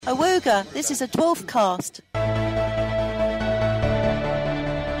Awooga, this is a dwarf cast.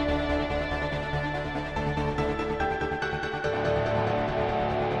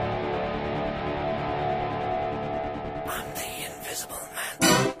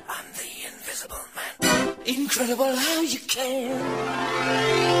 Incredible how you can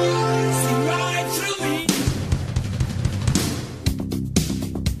see right through me.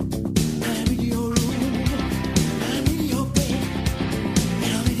 I'm in your room, I'm in your bed,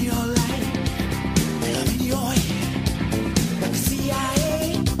 and I'm in your life, and I'm in your head. Like the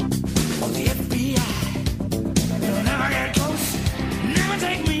CIA or the FBI, you'll never get close, never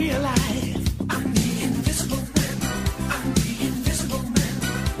take me alive. I'm the invisible man, I'm the invisible man.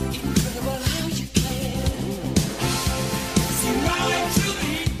 Incredible how you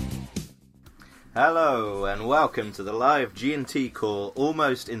Hello and welcome to the live G&T Core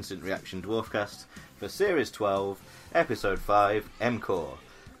Almost Instant Reaction Dwarfcast for Series 12, Episode 5, M-Core.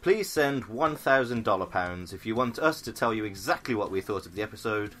 Please send £1,000 if you want us to tell you exactly what we thought of the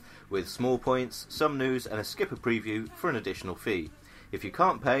episode, with small points, some news and a skipper preview for an additional fee. If you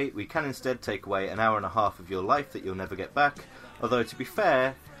can't pay, we can instead take away an hour and a half of your life that you'll never get back, although to be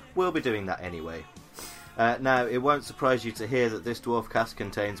fair, we'll be doing that anyway. Now, it won't surprise you to hear that this Dwarfcast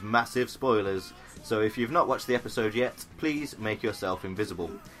contains massive spoilers, so if you've not watched the episode yet, please make yourself invisible.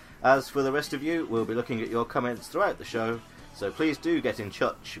 As for the rest of you, we'll be looking at your comments throughout the show, so please do get in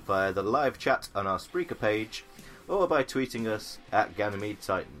touch via the live chat on our Spreaker page, or by tweeting us at Ganymede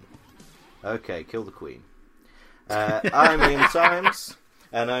Titan. Okay, kill the Queen. I'm Ian Symes,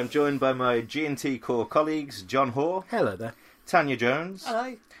 and I'm joined by my G&T Core colleagues, John Hoare. Hello there. Tanya Jones.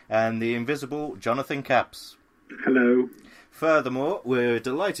 Hello. And the invisible Jonathan Capps. Hello. Furthermore, we're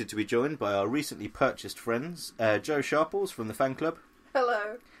delighted to be joined by our recently purchased friends, Joe Sharples from the fan club.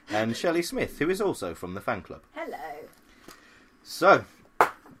 Hello. And Shelley Smith, who is also from the fan club. Hello. So,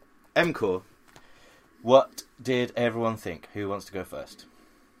 M-Core, what did everyone think? Who wants to go first?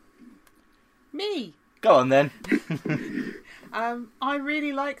 Me. Go on then. I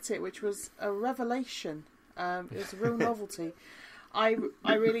really liked it, which was a revelation. It was a real novelty. I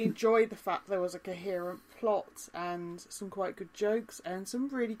really enjoyed the fact there was a coherent plot and some quite good jokes and some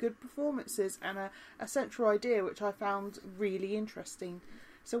really good performances and a central idea which I found really interesting.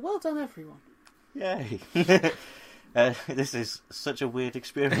 So well done, everyone. Yay. This is such a weird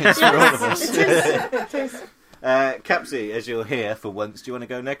experience for all of us. It is. Capsy, as you're here for once, do you want to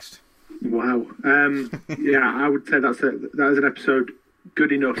go next? Wow. Yeah, I would say that is an episode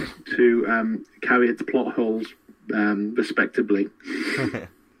good enough to carry its plot holes respectably.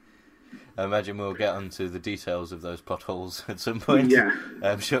 I imagine we'll get onto the details of those plot holes at some point. Yeah.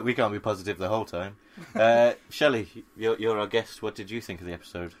 Sure, we can't be positive the whole time. Shelley, you're our guest. What did you think of the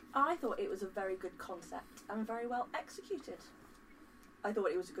episode? I thought it was a very good concept and very well executed. I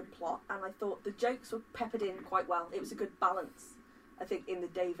thought it was a good plot, and I thought the jokes were peppered in quite well. It was a good balance. I think in the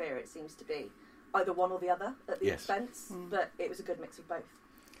Dave era it seems to be either one or the other at the expense, but it was a good mix of both,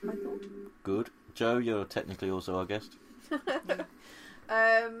 I thought. Good. Joe, you're technically also our guest. Yeah,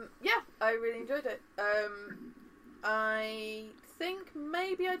 I really enjoyed it. I think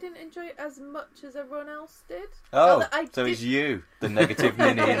maybe I didn't enjoy it as much as everyone else did. Oh, so it's you, the negative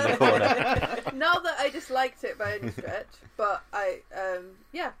ninny in the corner. Not that I disliked it by any stretch, but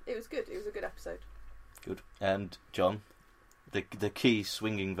yeah, it was good. It was a good episode. Good. And John, the key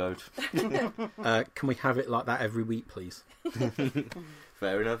swinging vote. Can we have it like that every week, please?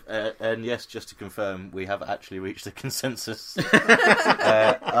 Fair enough. And yes, just to confirm, we have actually reached a consensus.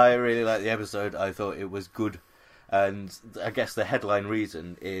 I really liked the episode. I thought it was good. And I guess the headline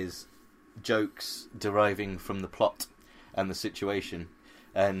reason is jokes deriving from the plot and the situation.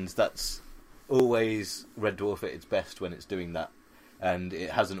 And that's always Red Dwarf at its best when it's doing that. And it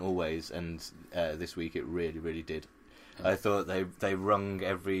hasn't always. And this week it really, really did. I thought they wrung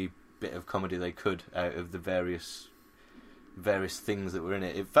every bit of comedy they could out of the various things that were in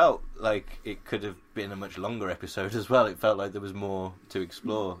it. It felt like it could have been a much longer episode as well. It felt like there was more to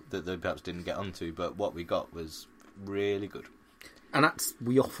explore that they perhaps didn't get onto, but what we got was really good. And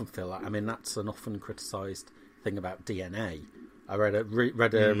we often feel like, I mean, that's an often criticised thing about DNA. I read a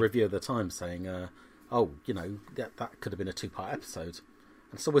review of the Times saying, oh, you know, that could have been a 2-part episode.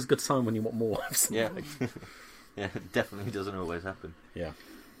 And it's always a good sign when you want more. Yeah. Yeah, it definitely doesn't always happen. Yeah.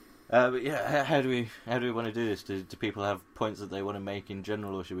 But yeah, how do we want to do this? Do people have points that they want to make in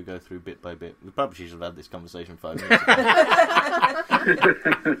general, or should we go through bit by bit? We probably should have had this conversation 5 minutes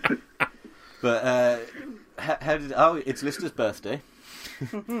ago. But how did? Oh, it's Lister's birthday.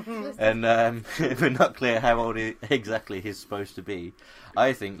 And we're not clear how old exactly he's supposed to be.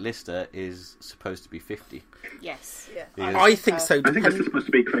 I think Lister is supposed to be 50. Yes. Yeah. He is. I think so. I think that's supposed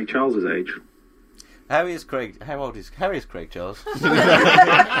to be Craig Charles's age. How old is Craig Charles?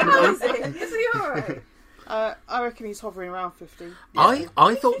 How is he? Is he alright? I reckon he's hovering around 50. I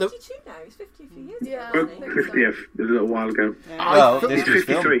thought that. 52 now. He's 50 a few years Yeah. ago. Well, Isn't he? 50th, a little while ago. Well, thought- this He's was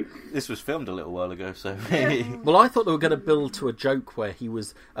 53. This was filmed a little while ago, so Well, I thought they were going to build to a joke where he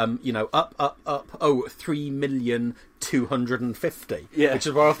was, up, 3,250,000. Yeah. Which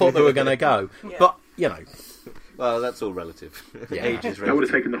is where I thought they were going to go. Yeah. But, well, that's all relative. Yeah. Age is That would relative.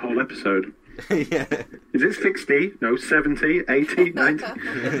 have taken the whole episode. Yeah. Is it 60? No, 70, 80,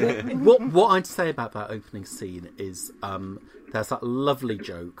 90? what I'd say about that opening scene is there's that lovely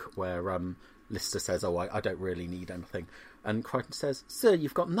joke where Lister says, "Oh, I don't really need anything," and Crichton says, "Sir,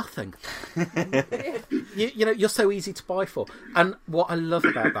 you've got nothing. You're so easy to buy for." And what I love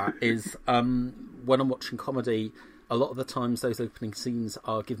about that is when I'm watching comedy, a lot of the times those opening scenes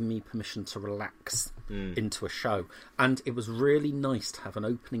are giving me permission to relax into a show. And it was really nice to have an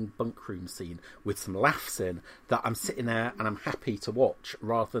opening bunk room scene with some laughs in that I'm sitting there and I'm happy to watch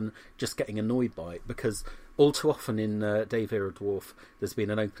rather than just getting annoyed by it, because all too often in Dave Era Dwarf there's been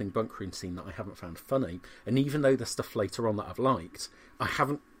an opening bunk room scene that I haven't found funny, and even though there's stuff later on that I've liked, I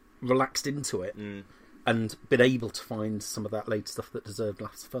haven't relaxed into it and been able to find some of that later stuff that deserved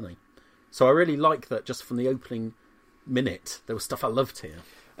laughs funny. So I really like that just from the opening minute there was stuff I loved here.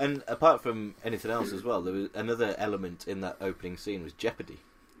 And apart from anything else as well, there was another element in that opening scene was jeopardy.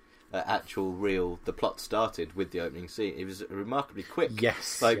 The plot started with the opening scene. It was remarkably quick.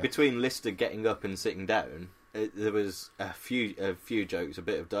 Yes, Like yeah. between Lister getting up and sitting down, there was a few jokes, a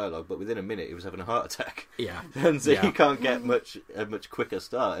bit of dialogue, but within a minute he was having a heart attack. Yeah. And so Yeah. you can't get a much quicker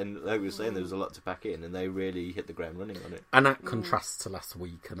start. And like we were saying, there was a lot to pack in, and they really hit the ground running on it. And that contrasts to last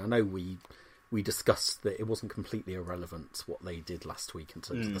week, and I know we discussed that it wasn't completely irrelevant what they did last week in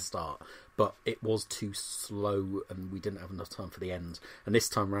terms of the start, but it was too slow and we didn't have enough time for the end. And this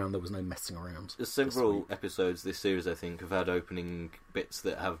time around there was no messing around. There's several episodes this series, I think, have had opening bits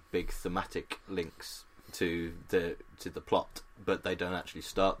that have big thematic links to the plot, but they don't actually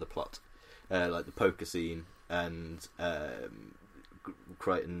start the plot, like the poker scene and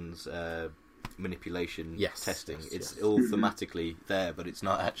Crichton's manipulation testing. It's all thematically there, but it's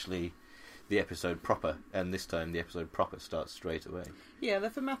not actually the episode proper, and this time the episode proper starts straight away. Yeah, the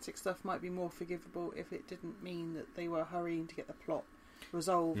thematic stuff might be more forgivable if it didn't mean that they were hurrying to get the plot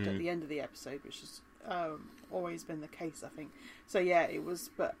resolved at the end of the episode, which has always been the case, I think. So yeah, it was.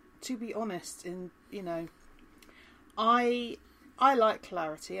 But to be honest, I like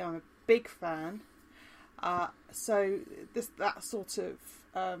clarity. I'm a big fan. So that sort of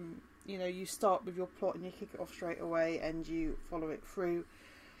you start with your plot and you kick it off straight away and you follow it through.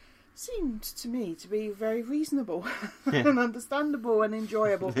 Seemed to me to be very reasonable and understandable and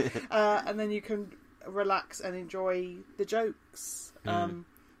enjoyable, and then you can relax and enjoy the jokes,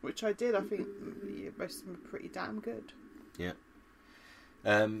 which I did. I think most of them are pretty damn good. Yeah.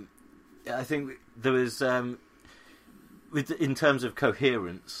 I think there was in terms of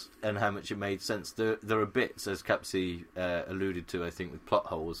coherence and how much it made sense. There are bits, as Capsy alluded to, I think, with plot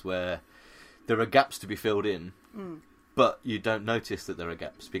holes where there are gaps to be filled in. But you don't notice that there are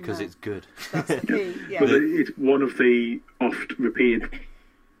gaps because it's good. That's the key. Yeah. But it's one of the oft repeated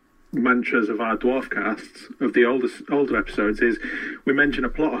mantras of our dwarf casts of the older episodes is we mention a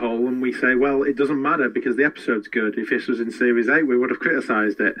plot hole and we say, well, it doesn't matter because the episode's good. If this was in series 8 we would have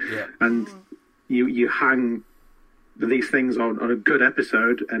criticised it. Yeah. And you hang these things on a good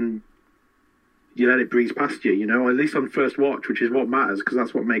episode and you let it breeze past you, at least on first watch, which is what matters because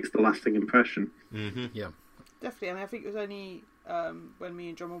that's what makes the lasting impression. Yeah. Definitely, and I think it was only when me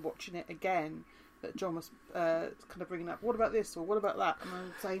and John were watching it again that John was kind of bringing up, what about this or what about that? And I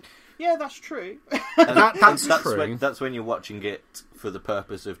was saying, yeah, that's true. That's true. That's when you're watching it for the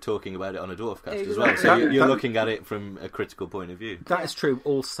purpose of talking about it on a Dwarfcast as well. Exactly. So you're looking at it from a critical point of view. That is true.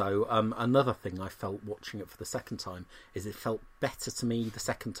 Also, another thing I felt watching it for the second time is it felt better to me the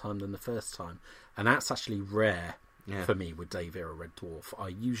second time than the first time. And that's actually rare for me with Dave Era Red Dwarf. I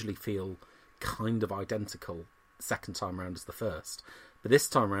usually feel kind of identical second time round as the first, but this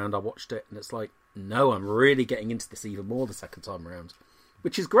time round I watched it and it's like, no, I'm really getting into this even more the second time round,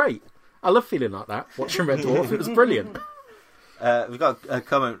 which is great. I love feeling like that watching Red Dwarf. It was brilliant. We've got a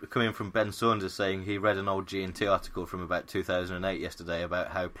comment coming from Ben Saunders saying he read an old G&T article from about 2008 yesterday about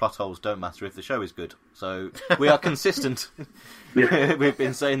how plot holes don't matter if the show is good. So we are consistent. We've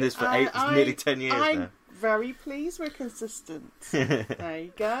been saying this for nearly 10 years now. very pleased we're consistent. There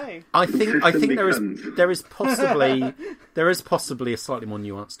you go. I think Consistently there is possibly a slightly more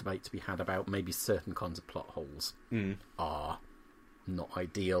nuanced debate to be had about maybe certain kinds of plot holes are not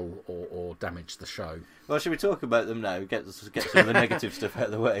ideal or damage the show. Well, should we talk about them now? Get some of the negative stuff out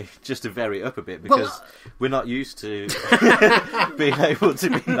of the way, just to vary it up a bit, because we're not used to being able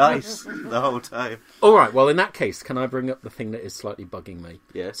to be nice the whole time. All right, well, in that case, can I bring up the thing that is slightly bugging me?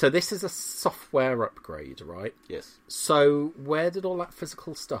 Yeah. So this is a software upgrade, right? Yes. So where did all that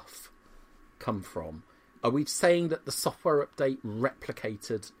physical stuff come from? Are we saying that the software update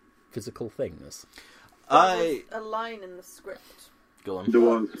replicated physical things? There was a line in the script. Go on. There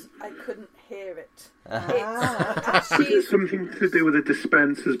was. I couldn't hear it. Was it something to do with the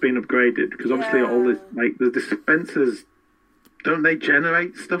dispensers being upgraded? Because obviously all this, like, the dispensers, don't they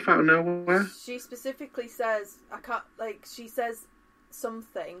generate stuff out of nowhere? She specifically says, she says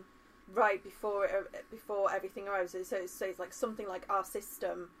something right before everything arrives. So it says like something like, our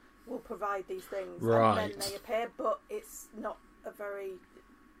system will provide these things. Right. And then they appear, but it's not a very,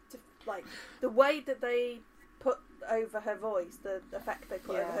 like, the way that they put over her voice, the effect they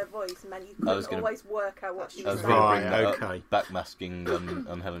put over her voice meant you couldn't always work out what she was saying. Right, backmasking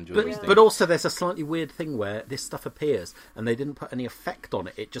on Helen Joy's thing. But also there's a slightly weird thing where this stuff appears and they didn't put any effect on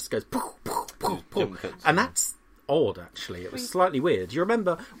it. It just goes poof, poof, poof, poof. And that's odd, actually. It was slightly weird. You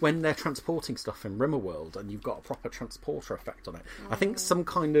remember when they're transporting stuff in Rimmerworld and you've got a proper transporter effect on it? I think some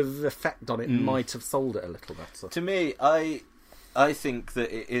kind of effect on it might have sold it a little better. To me, I think that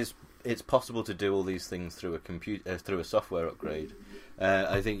it's possible to do all these things through a software upgrade.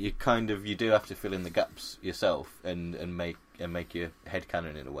 I think you do have to fill in the gaps yourself and make your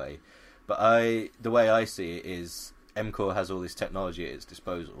headcanon in a way. But the way I see it is MCore has all this technology at its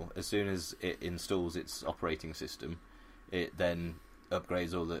disposal. As soon as it installs its operating system, it then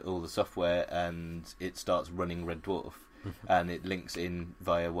upgrades all the software and it starts running Red Dwarf. And it links in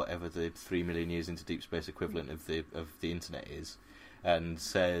via whatever the 3 million years into deep space equivalent of the internet is. And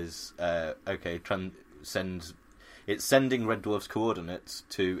says, it's sending Red Dwarf's coordinates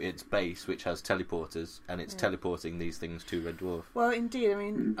to its base, which has teleporters, and it's teleporting these things to Red Dwarf. Well, indeed, I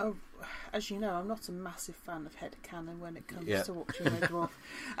mean, as you know, I'm not a massive fan of headcanon when it comes to watching Red Dwarf.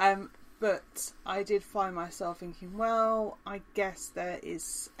 But I did find myself thinking, well, I guess there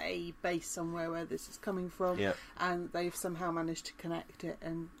is a base somewhere where this is coming from, and they've somehow managed to connect it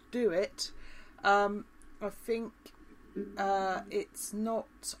and do it. I think it's not.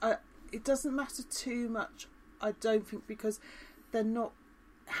 It doesn't matter too much, I don't think, because they're not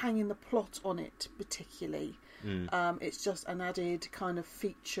hanging the plot on it particularly. It's just an added kind of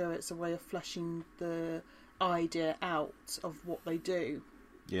feature. It's a way of fleshing the idea out of what they do.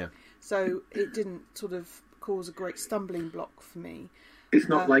 Yeah. So it didn't sort of cause a great stumbling block for me. It's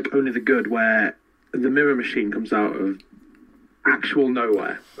not like Only the Good, where the mirror machine comes out of actual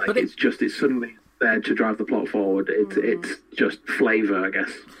nowhere. Like it's suddenly there to drive the plot forward. It's just flavour, I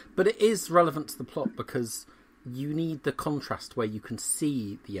guess. But it is relevant to the plot because you need the contrast where you can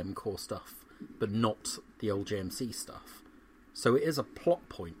see the MCore stuff, but not the old JMC stuff. So it is a plot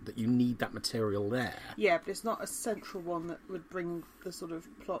point that you need that material there. Yeah, but it's not a central one that would bring the sort of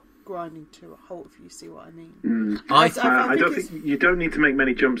plot grinding to a halt, if you see what I mean. I don't think you don't need to make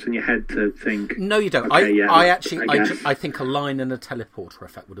many jumps in your head to think. No, you don't. Okay, I think a line and a teleporter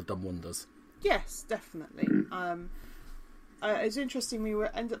effect would have done wonders. Yes, definitely. It's interesting, we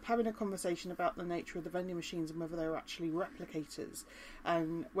ended up having a conversation about the nature of the vending machines and whether they were actually replicators,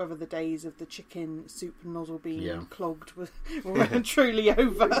 and whether the days of the chicken soup nozzle being clogged were truly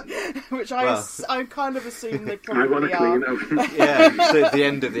over, which I kind of assume they probably are. The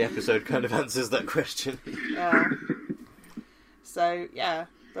end of the episode kind of answers that question. So, yeah,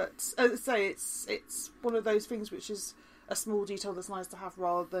 but as I say, it's one of those things which is a small detail that's nice to have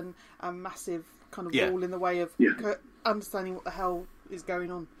rather than a massive kind of wall in the way of understanding what the hell is going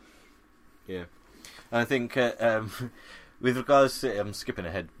on. Yeah. I think with regards to, I'm skipping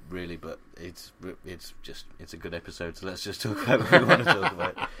ahead really, but it's a good episode, so let's just talk about what we want to talk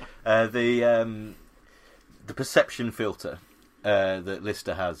about. The perception filter that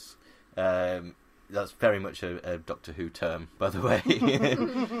Lister has, that's very much a Doctor Who term, by the way,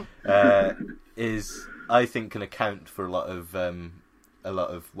 is, I think, can account for a lot of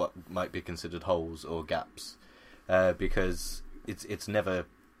what might be considered holes or gaps, because it's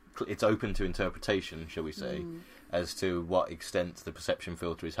open to interpretation, shall we say, as to what extent the perception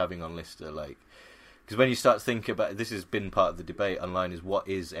filter is having on Lister. Like, Because when you start to think about this, has been part of the debate online: is what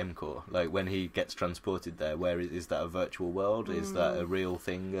is MCOR? Like when he gets transported there, where is that a virtual world? Is that a real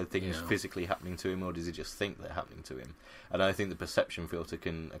thing? Are things physically happening to him, or does he just think they're happening to him? And I think the perception filter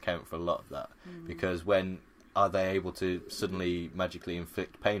can account for a lot of that. Because when are they able to suddenly magically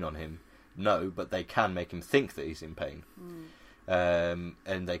inflict pain on him? No, but they can make him think that he's in pain. And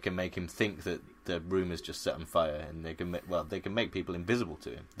they can make him think that the room is just set on fire, and they can make people invisible to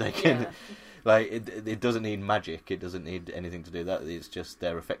him. They can, it doesn't need magic. It doesn't need anything to do that. It's just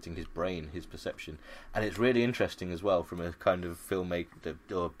they're affecting his brain, his perception, and it's really interesting as well from a kind of filmmaking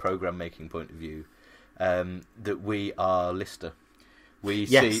or program making point of view that we are Lister. We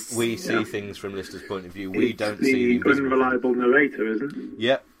see things from Lister's point of view. We don't see the unreliable narrator, isn't it?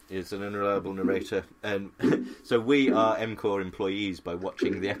 Yep. It's an unreliable narrator, and so we are MCOR employees by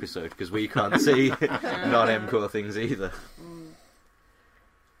watching the episode because we can't see non-MCOR things either.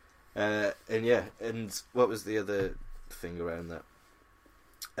 And what was the other thing around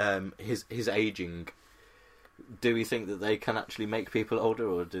that? His aging. Do we think that they can actually make people older,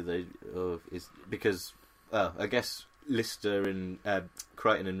 or do they? Or is because I guess Lister and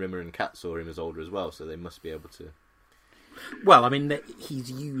Crichton and Rimmer and Kat saw him as older as well, so they must be able to. Well, I mean, he's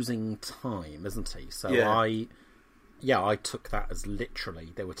using time, isn't he? So I took that as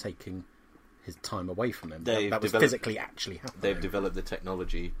literally they were taking his time away from him. That was physically actually happening. They've developed the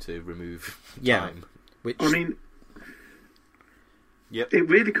technology to remove time. Which I mean, it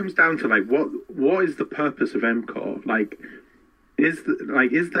really comes down to like what is the purpose of MCOR? Like, is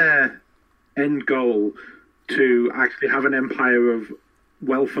their end goal to actually have an empire of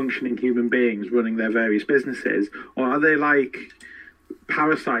well-functioning human beings running their various businesses, or are they like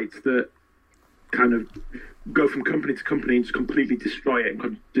parasites that kind of go from company to company and just completely destroy it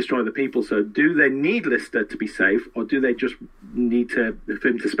and destroy the people? So do they need Lister to be safe, or do they just need for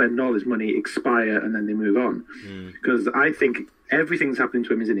him to spend all his money, expire, and then they move on? Because I think everything that's happening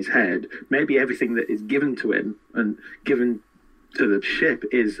to him is in his head. Maybe everything that is given to him and given to the ship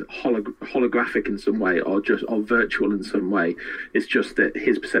is holographic in some way, or virtual in some way. It's just that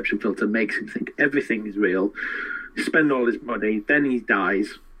his perception filter makes him think everything is real, spend all his money, then he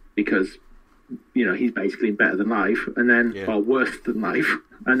dies because he's basically better than life, and then or worse than life,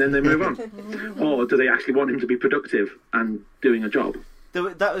 and then they move on. Or do they actually want him to be productive and doing a job?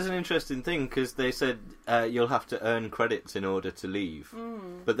 That was an interesting thing because they said you'll have to earn credits in order to leave,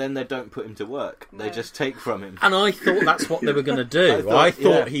 but then they don't put him to work. No. They just take from him. And I thought that's what they were going to do. I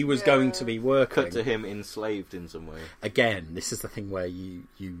thought he was going to be working. Cut to him enslaved in some way. Again, this is the thing where you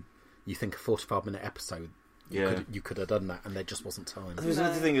think a 45-minute episode, you could have done that, and there just wasn't time. There's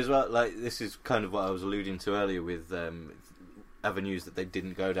another thing as well. Like this is kind of what I was alluding to earlier with avenues that they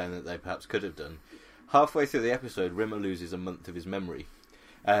didn't go down that they perhaps could have done. Halfway through the episode, Rimmer loses a month of his memory.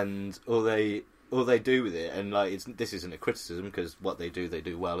 And all they do with it, and this isn't a criticism because what they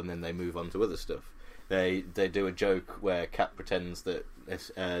do well, and then they move on to other stuff. They do a joke where Kat pretends that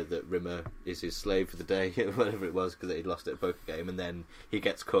Rimmer is his slave for the day, whatever it was, because he'd lost at a poker game, and then he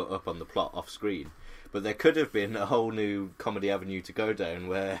gets caught up on the plot off screen. But there could have been a whole new comedy avenue to go down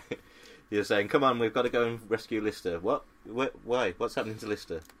where you're saying, "Come on, we've got to go and rescue Lister." What? Why? What's happening to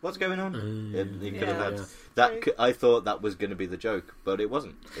Lister? What's going on? And you could have had that. I thought that was going to be the joke, but it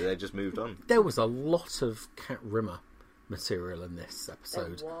wasn't. They just moved on. There was a lot of Kat Rimmer material in this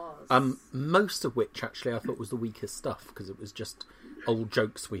episode. There was. Most of which actually I thought was the weakest stuff because it was just old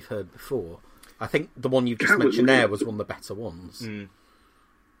jokes we've heard before. I think the one you just mentioned there was one of the better ones.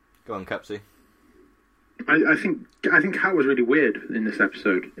 Go on, Capsy. I think Kat was really weird in this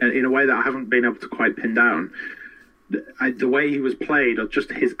episode, in a way that I haven't been able to quite pin down. The way he was played, or just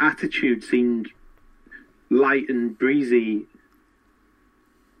his attitude, seemed light and breezy,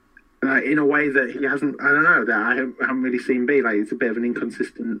 in a way that he hasn't. I don't know, that I haven't really seen be. Like, it's a bit of an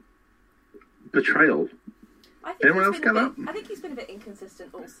inconsistent portrayal. Anyone else get that? I think he's been a bit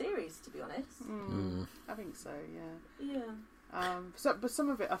inconsistent all series, to be honest. I think so. Yeah. Yeah. But some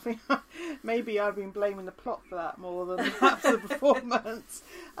of it, I think, maybe I've been blaming the plot for that more than perhaps the performance.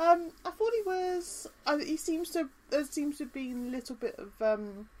 I thought he was. He seems to. There seems to be a little bit of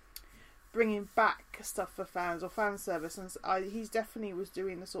bringing back stuff for fans or fan service, and he's definitely was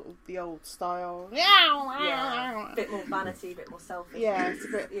doing the sort of the old style. Yeah, a bit more vanity, a bit more selfish. Yeah, it's a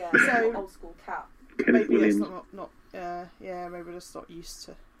bit. Yeah, so old school Cat. Maybe it's not. Maybe we're just not used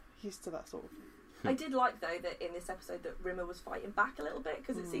to that sort of. I did like, though, that in this episode that Rimmer was fighting back a little bit,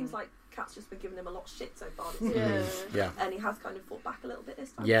 because it seems like Kat's just been giving him a lot of shit so far this year. Yeah. And he has kind of fought back a little bit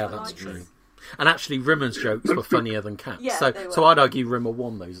this time. Yeah, that's true. And actually, Rimmer's jokes were funnier than Kat's. Yeah, so I'd argue Rimmer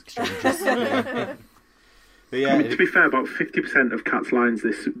won those exchanges. But to be fair, about 50% of Kat's lines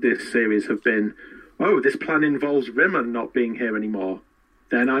this series have been, oh, this plan involves Rimmer not being here anymore,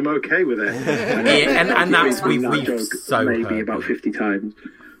 then I'm okay with it. and that's we've joke so maybe heard about with. 50 times.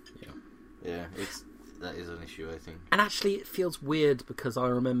 Yeah, that is an issue, I think. And actually, it feels weird because I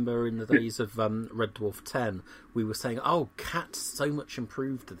remember in the days of Red Dwarf 10, we were saying, "Oh, Cat's so much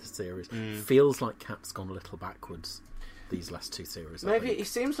improved to the series." Feels like Cat's gone a little backwards these last two series. Maybe it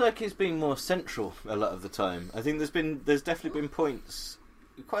seems like he's being more central a lot of the time. I think there's definitely been points,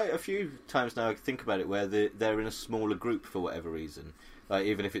 quite a few times now I think about it, where they're in a smaller group for whatever reason. Like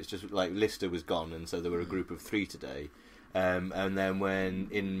even if it's just like Lister was gone, and so there were a group of 3 today. And then when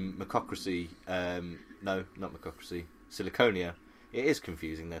in Macocracy, no, not Macocracy, Siliconia, it is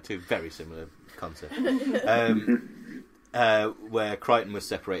confusing. They're two very similar concepts. Where Crichton was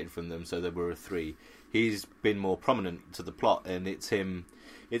separated from them, so there were 3. He's been more prominent to the plot, and it's him.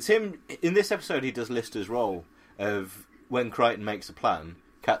 In this episode, he does Lister's role of when Crichton makes a plan,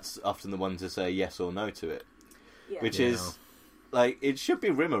 Cat's often the one to say yes or no to it, which is like it should be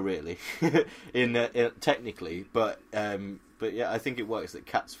Rimmer really, in technically, but yeah, I think it works that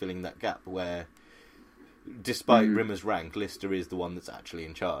Cat's filling that gap where, despite Rimmer's rank, Lister is the one that's actually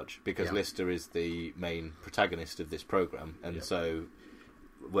in charge because Lister is the main protagonist of this program, and so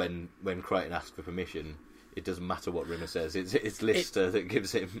when Crichton asks for permission, it doesn't matter what Rimmer says. It's Lister that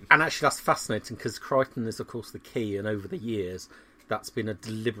gives him. And actually, that's fascinating because Crichton is, of course, the key, and over the years, that's been a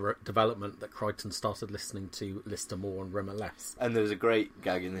deliberate development that Crichton started listening to Lister more and Rimmer less. And there's a great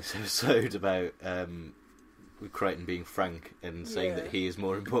gag in this episode about Crichton being frank and saying that he is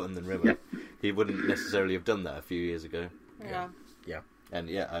more important than Rimmer. He wouldn't necessarily have done that a few years ago. Yeah. And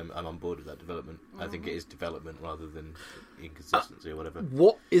I'm on board with that development. I think it is development rather than inconsistency or whatever.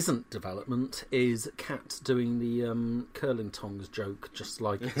 What isn't development is Cat doing the curling tongs joke, just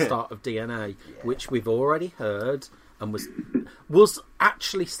like at the start of DNA, which we've already heard and was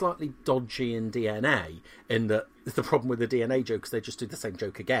actually slightly dodgy in DNA. In that the problem with the DNA joke is they just do the same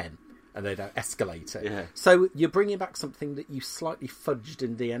joke again and they don't escalate it. Yeah. So you're bringing back something that you slightly fudged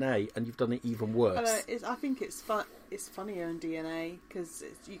in DNA, and you've done it even worse. I think it's funnier in DNA because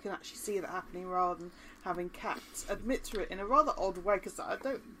you can actually see that happening rather than having Cat admit to it in a rather odd way. Because I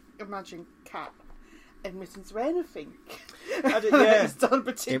don't imagine Cat admitting to anything. It's done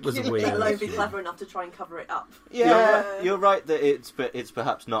particularly. It was weird. Let alone be clever enough to try and cover it up. Yeah, You're right that it's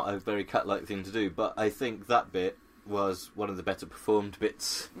perhaps not a very Cat-like thing to do, but I think that bit was one of the better performed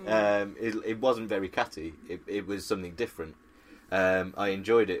bits. It wasn't very catty. It was something different. I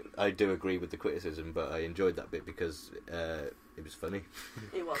enjoyed it. I do agree with the criticism, but I enjoyed that bit because it was funny.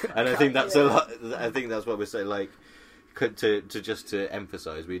 It was. And I think that's a lot. I think that's what we're saying. Like, to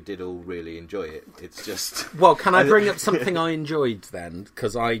emphasise, we did all really enjoy it. It's just. Well, can I bring up something I enjoyed then?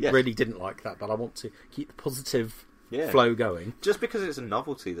 Because I really didn't like that, but I want to keep the positive flow going. Just because it's a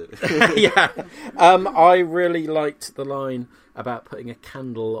novelty that. Yeah. I really liked the line about putting a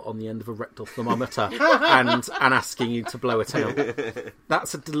candle on the end of a rectal thermometer and asking you to blow it out.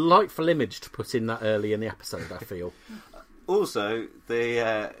 That's a delightful image to put in that early in the episode, I feel. Also,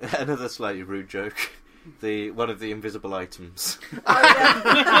 the another slightly rude joke. One of the invisible items.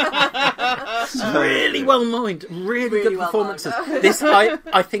 Really well mined, really good performances. This,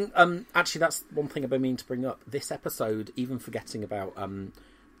 I think, actually, that's one thing I've been meaning to bring up. This episode, even forgetting about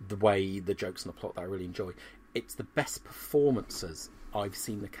the way the jokes and the plot that I really enjoy, it's the best performances I've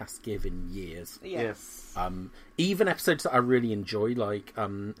seen the cast give in years. Yes. Even episodes that I really enjoy, like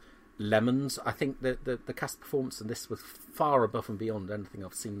Lemons. I think that the cast performance in this was far above and beyond anything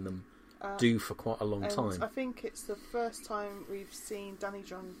I've seen them do for quite a long time. I think it's the first time we've seen Danny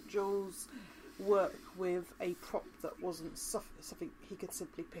John Jules work with a prop that wasn't something he could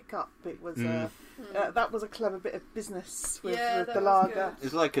simply pick up. It was that was a clever bit of business with the lager.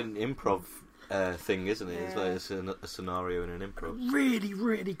 It's like an improv thing, isn't it? It's like a scenario in an improv. Really,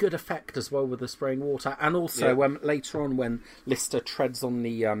 really good effect as well with the spraying water, and also later on when Lister treads on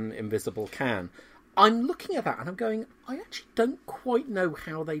the invisible can, I'm looking at that and I'm going, I actually don't quite know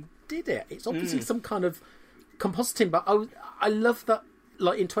how they did it. It's obviously some kind of compositing, but I love that.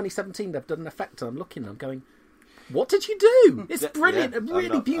 Like in 2017, they've done an effect, and I'm looking and I'm going, what did you do? It's brilliant, a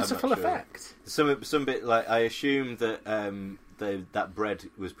really beautiful effect. Some bit like I assume that that bread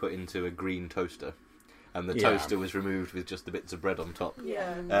was put into a green toaster, and the toaster was removed with just the bits of bread on top.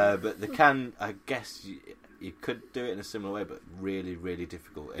 But the can, I guess you could do it in a similar way, but really, really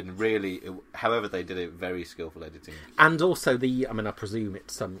difficult, and really, however they did it, very skillful editing. And also I presume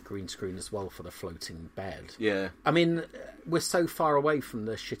it's some green screen as well for the floating bed. Yeah. I mean, we're so far away from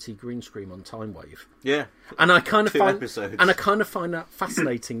the shitty green screen on Time Wave. Yeah. And I kind of find that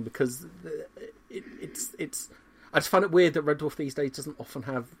fascinating because it's. I just find it weird that Red Dwarf these days doesn't often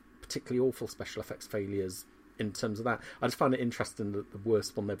have particularly awful special effects failures in terms of that. I just find it interesting that the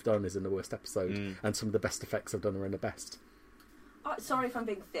worst one they've done is in the worst episode, and some of the best effects they've done are in the best. Sorry if I'm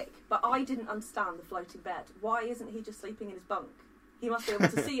being thick, but I didn't understand the floating bed. Why isn't he just sleeping in his bunk? He must be able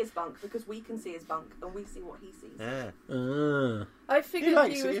to see his bunk because we can see his bunk and we see what he sees. Yeah. I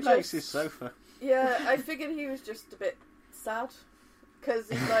figured He likes his sofa. Yeah, I figured he was just a bit sad because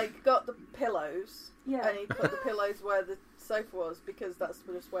he like got the pillows and he put the pillows where the sofa was because that's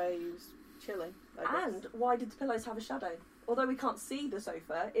just where he was chilling. And why did the pillows have a shadow? Although we can't see the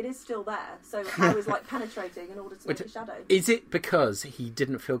sofa, it is still there. So how is like penetrating in order to make a shadow? Is it because he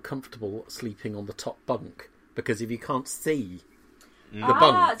didn't feel comfortable sleeping on the top bunk? Because if you can't see the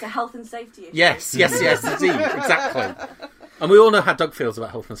bunk, it's a health and safety issue. Yes, indeed, exactly. And we all know how Doug feels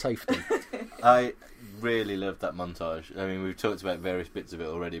about health and safety. I really loved that montage. I mean, we've talked about various bits of it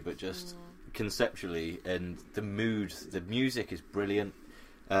already, but just conceptually and the mood, the music is brilliant.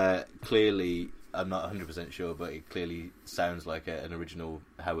 Clearly, I'm not 100% sure, but it clearly sounds like an original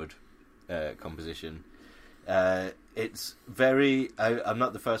Howard composition. It's very... I'm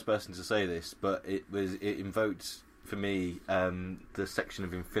not the first person to say this, but it invoked, for me, the section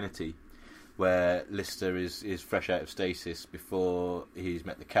of Infinity where Lister is fresh out of stasis before he's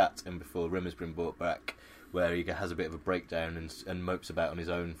met the cat and before Rimmer's been brought back, where he has a bit of a breakdown and mopes about on his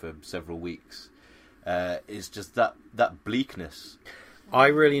own for several weeks. It's just that bleakness. I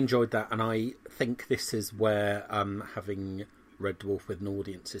really enjoyed that, and I think this is where having Red Dwarf with an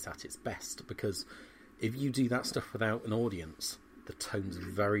audience is at its best, because if you do that stuff without an audience, the tone's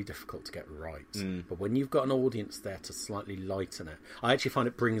very difficult to get right. But when you've got an audience there to slightly lighten it, I actually find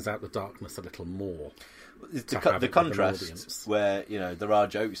it brings out the darkness a little more. The contrast where, you know, there are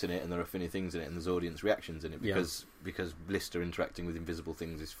jokes in it and there are funny things in it and there's audience reactions in it because Lister interacting with invisible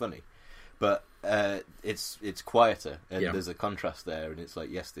things is funny. But it's quieter, and there's a contrast there, and it's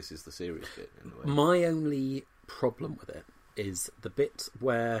like, yes, this is the serious bit. In a way. My only problem with it is the bit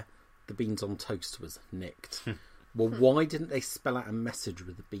where the beans on toast was nicked. Well, why didn't they spell out a message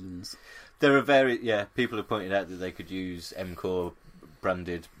with the beans? There are people have pointed out that they could use MCOR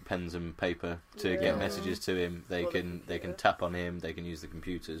branded pens and paper to get messages to him. They can tap on him. They can use the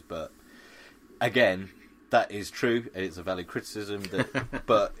computers, but again, that is true. It's a valid criticism,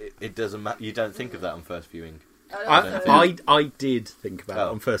 but it doesn't matter. You don't think of that on first viewing. I did think about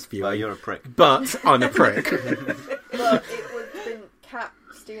it on first viewing. Well, you're a prick. But I'm a prick. Well, it would have been Cat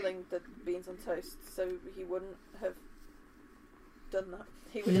stealing the beans on toast, so he wouldn't have done that.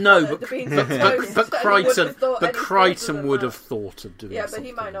 He would have the beans on toast, but Crichton would have thought of doing something. Yeah, but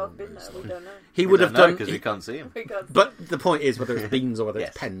he might not have been there. We don't know. He would have done because we can't see him. But the point is, whether it's beans or whether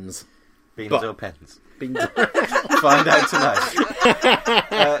it's pens. Beans or pens. Find out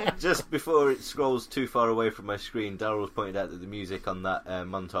tonight. Just before it scrolls too far away from my screen, Daryl's pointed out that the music on that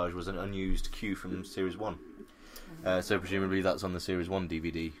montage was an unused cue from Series 1. So presumably that's on the Series 1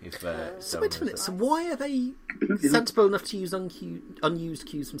 DVD. So wait a minute, so why are they sensible enough to use unused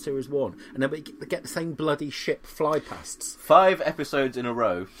cues from Series 1 and then they get the same bloody ship fly pasts? 5 episodes in a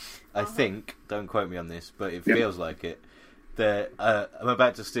row, I think, don't quote me on this, but it feels like it. I'm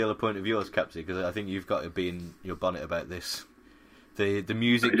about to steal a point of yours, Capsy, because I think you've got to be in your bonnet about this. The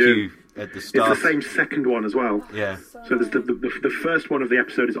music cue at the start. It's the same second one as well. Yeah. So there's the first one of the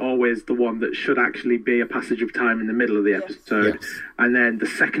episode is always the one that should actually be a passage of time in the middle of the episode. Yes. And then the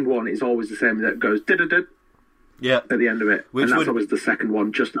second one is always the same, that goes at the end of it. And that's always the second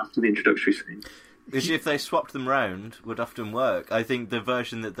one, just after the introductory scene. Which, if they swapped them round, would often work. I think the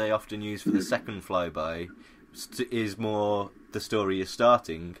version that they often use for the second flyby is more the story is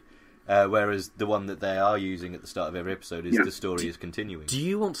starting, whereas the one that they are using at the start of every episode is the story is continuing. Do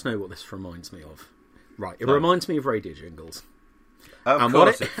you want to know what this reminds me of? Right, it reminds me of radio jingles. Of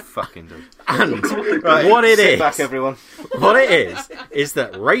course it fucking does. And right, what it sit is, back, everyone. What it is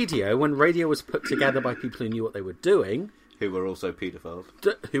that radio, when radio was put together by people who knew what they were doing, who were also paedophiles.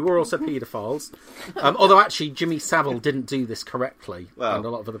 Although actually Jimmy Savile didn't do this correctly. Well, and a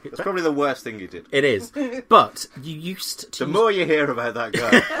lot of other people. That's probably the worst thing he did. It is. But you used to... The more you hear about that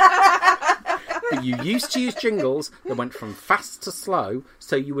guy... But you used to use jingles that went from fast to slow,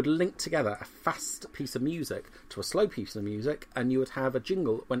 so you would link together a fast piece of music to a slow piece of music, and you would have a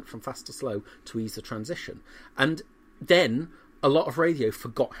jingle that went from fast to slow to ease the transition. And then... a lot of radio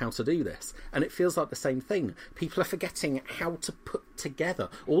forgot how to do this, and it feels like the same thing. People are forgetting how to put together.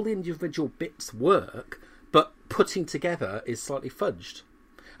 All the individual bits work, but putting together is slightly fudged.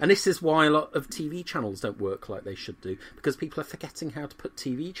 And this is why a lot of TV channels don't work like they should do, because people are forgetting how to put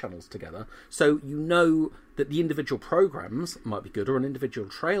TV channels together. So you know that the individual programmes might be good, or an individual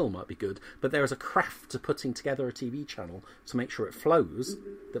trail might be good, but there is a craft to putting together a TV channel to make sure it flows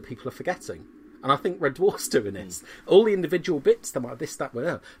that people are forgetting. And I think Red Dwarf's doing this. All the individual bits, they might have this, that,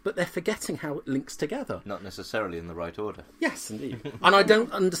 whatever, but they're forgetting how it links together. Not necessarily in the right order. Yes, indeed. And I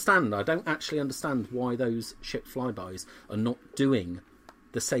don't actually understand why those ship flybys are not doing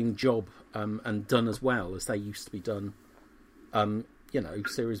the same job and done as well as they used to be done,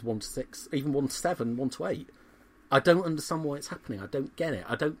 series 1 to 6, even 1 to 7, 1 to 8. I don't understand why it's happening. I don't get it.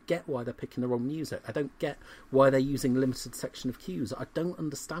 I don't get why they're picking the wrong music. I don't get why they're using limited section of cues. I don't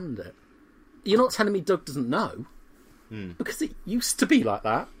understand it. You're not telling me Doug doesn't know, because it used to be like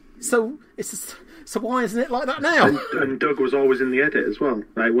that. So why isn't it like that now? And Doug was always in the edit as well.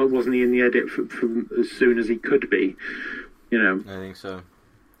 Like, wasn't he in the edit from as soon as he could be? I think so.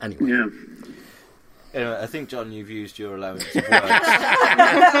 Anyway. Yeah. Anyway, I think, John, you've used your allowance of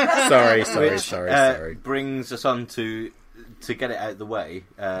words. Sorry. Brings us on to get it out of the way,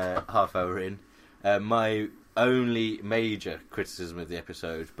 half hour in. My only major criticism of the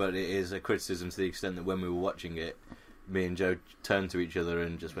episode, but it is a criticism to the extent that when we were watching it, me and Joe turned to each other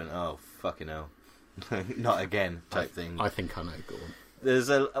and just went, "Oh, fucking hell." Not again, type thing. I think I know, go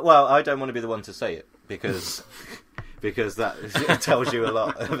on. I don't want to be the one to say it, because that it tells you a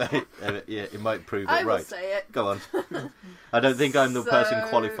lot about it. It might prove it right. I will say it. Go on. I don't think I'm the person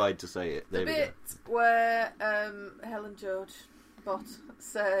qualified to say it. There the we bit go. where Helen George Bott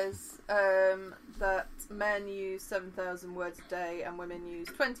says that men use 7,000 words a day and women use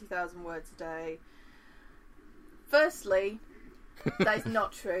 20,000 words a day. Firstly, that is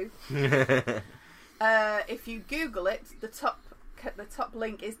not true. If you Google it, the top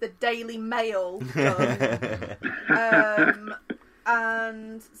link is the Daily Mail.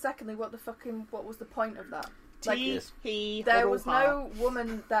 And secondly, what was the point of that? There was no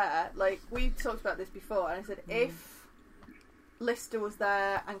woman there. Like, we talked about this before, and I said if Lister was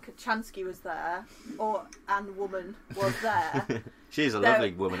there and Kachansky was there, and woman was there. She's a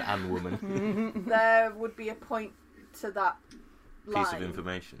lovely woman and woman. There would be a point to that line, piece of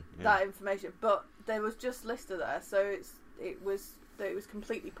information. Yeah. That information, but there was just Lister there, so it was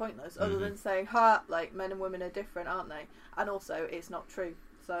completely pointless. Other than saying, like men and women are different, aren't they? And also, it's not true.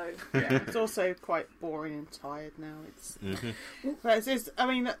 So yeah, it's also quite boring and tired now. But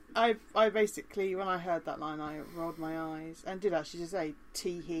I basically, when I heard that line, I rolled my eyes and did actually just say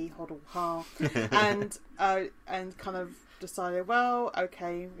tee hee hoddle ha, and kind of decided, well,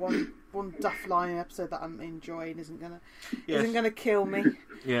 okay, one duff line episode that I'm enjoying isn't gonna kill me.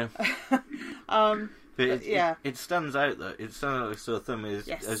 Yeah. But it stands out though. It stands out like a sore thumb.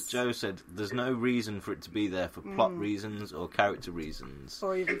 As Joe said, there's no reason for it to be there for plot reasons or character reasons,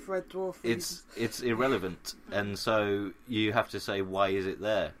 or even for Red Dwarf reasons. It's irrelevant, and so you have to say, why is it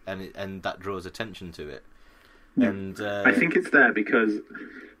there? And that draws attention to it. Yeah. And I think it's there because,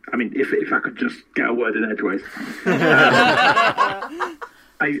 if I could just get a word in edgeways,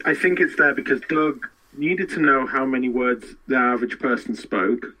 I think it's there because Doug needed to know how many words the average person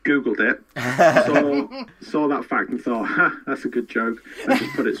spoke, Googled it, saw that fact and thought, that's a good joke, and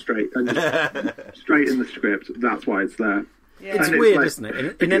just put it straight in the script. That's why it's there. Yeah. It's weird, isn't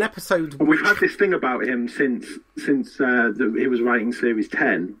it? In an episode... And we've had this thing about him since he was writing Series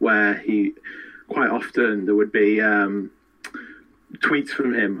 10, where he, quite often, there would be tweets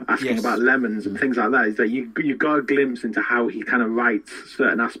from him asking about lemons and things like that. Is that you got a glimpse into how he kind of writes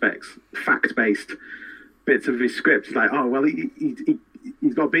certain aspects, fact-based bits of his script. It's like, oh, well,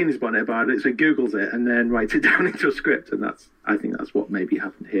 he's got a bee in his bonnet about it, so he Googles it and then writes it down into a script, and I think that's what maybe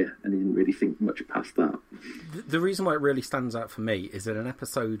happened here, and he didn't really think much past that. The reason why it really stands out for me is in an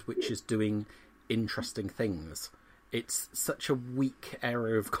episode which is doing interesting things, it's such a weak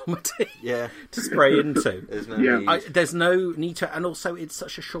area of comedy to spray into. There's no need to, and also it's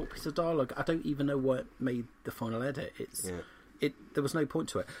such a short piece of dialogue. I don't even know what made the final edit. There was no point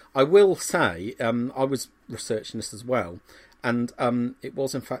to it. I will say, I was researching this as well, and it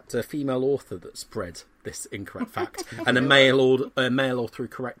was in fact a female author that spread this incorrect fact, and a male author who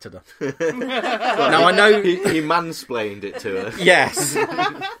corrected her. Now I know he mansplained it to her. Yes.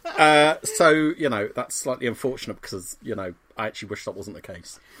 So that's slightly unfortunate because I actually wish that wasn't the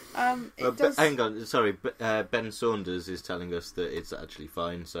case. Hang on, sorry. Ben Saunders is telling us that it's actually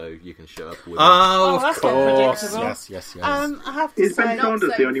fine, so you can shut up. Of course. Yes. I have to say, Ben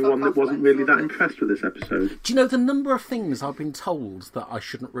Saunders the only one that wasn't really that impressed with this episode? Do you know the number of things I've been told that I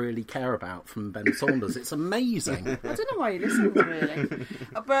shouldn't really care about from Ben Saunders? It's amazing. I don't know why you listen to really.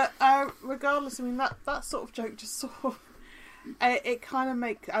 But regardless, that sort of joke just sort of it kind of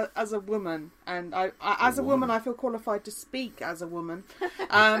makes, as a woman, and as a woman, I feel qualified to speak as a woman,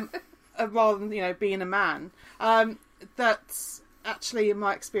 rather than being a man. That's actually, in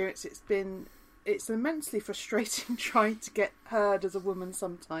my experience, it's immensely frustrating trying to get heard as a woman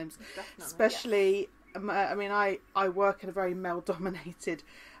sometimes. Definitely, especially. Yes. I work in a very male-dominated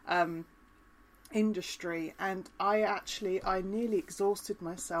industry, and I nearly exhausted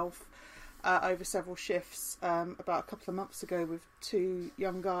myself over several shifts about a couple of months ago with two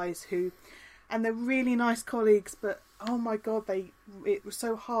young guys and they're really nice colleagues, but oh my god, it was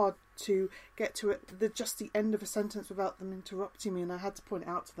so hard to get to just the end of a sentence without them interrupting me, and I had to point it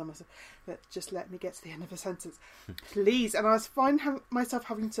out to them. I said, just let me get to the end of a sentence, please. And I was finding myself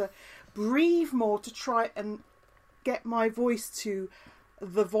having to breathe more to try and get my voice to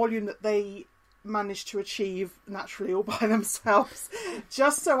the volume that they managed to achieve naturally all by themselves,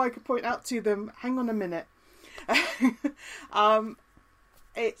 just so I could point out to them, hang on a minute.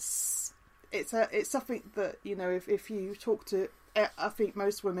 It's something that, if you talk to, I think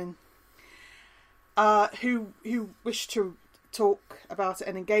most women who wish to talk about it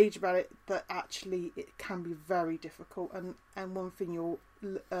and engage about it, that actually it can be very difficult. And one thing you're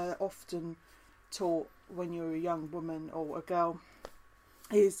often taught when you're a young woman or a girl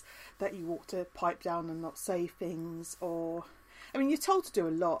is that you ought to pipe down and not say things, or you're told to do a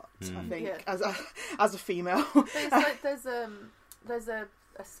lot. I think as a female, there's a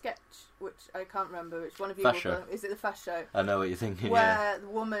sketch which I can't remember which one of you is it the Fast Show? I know what you're thinking. Where the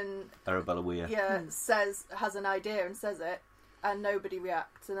woman Arabella Weir has an idea and says it, and nobody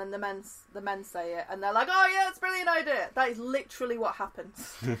reacts, and then the men say it, and they're like, "Oh yeah, it's a brilliant idea." That is literally what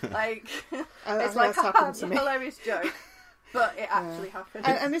happens. Like it's like a hilarious joke. But it actually happens.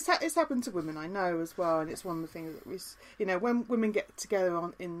 And it's happened to women, I know, as well. And it's one of the things that we, when women get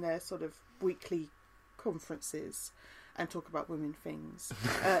together in their sort of weekly conferences and talk about women things,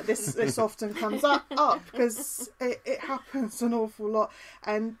 this often comes up because it happens an awful lot.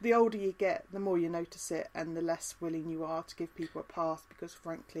 And the older you get, the more you notice it, and the less willing you are to give people a pass, because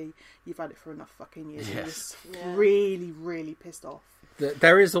frankly, you've had it for enough fucking years. Yes. And you're really, really pissed off.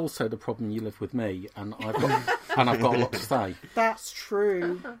 There is also the problem you live with me, and I've got a lot to say. That's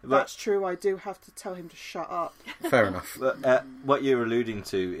true. That's true. I do have to tell him to shut up. Fair enough. But, what you're alluding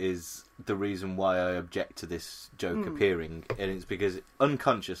to is the reason why I object to this joke appearing, and it's because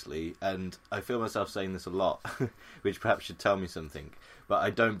unconsciously, and I feel myself saying this a lot, which perhaps should tell me something, but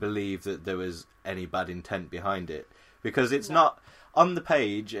I don't believe that there was any bad intent behind it, because it's not. On the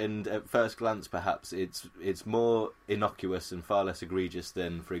page, and at first glance, perhaps it's more innocuous and far less egregious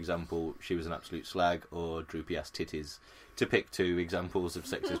than, for example, she was an absolute slag or droopy ass titties, to pick two examples of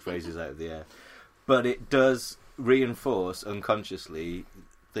sexist phrases out of the air. But it does reinforce unconsciously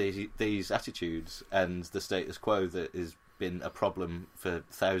these attitudes and the status quo that has been a problem for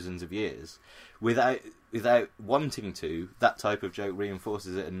thousands of years. Without wanting to, that type of joke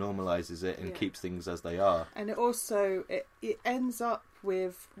reinforces it and normalises it and keeps things as they are. And it also it ends up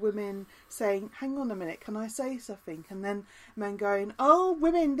with women saying, hang on a minute, can I say something? And then men going, oh,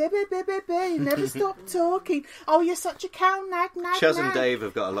 women, you never stop talking. Oh, you're such a cow, nag. Chaz and Dave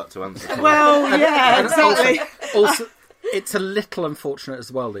have got a lot to answer for. Well, yeah, exactly. Also, it's a little unfortunate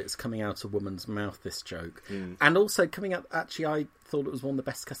as well that it's coming out of a woman's mouth, this joke. And also coming out, actually, I thought it was one of the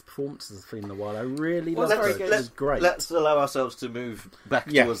best guest performances I've seen in a while. I really loved it. It was great. Let's allow ourselves to move back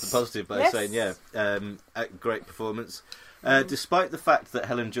towards the positive by saying, a great performance. Despite the fact that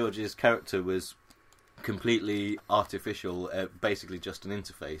Helen George's character was completely artificial, basically just an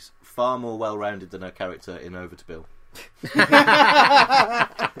interface, far more well-rounded than her character in Over to Bill.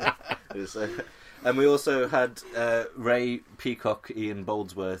 And we also had Ray Peacock, Ian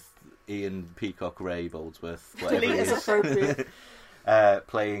Boldsworth, Ray Boldsworth, whatever it is. Appropriate.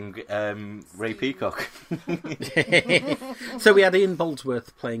 Playing Ray Peacock. So we had Ian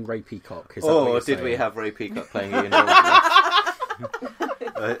Boldsworth playing Ray Peacock. Is that what you're saying? We have Ray Peacock playing Ian Boldsworth?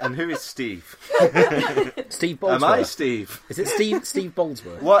 And who is Steve? Steve Boldsworth. Am I Steve? Is it Steve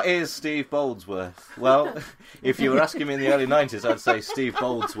Boldsworth? What is Steve Boldsworth? Well, if you were asking me in the early 90s, I'd say Steve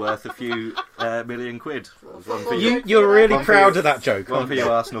Boldsworth a few million quid. You're really proud of that joke. One for you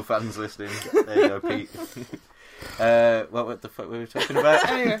Arsenal fans listening. There you go, Pete. What the fuck were we talking about?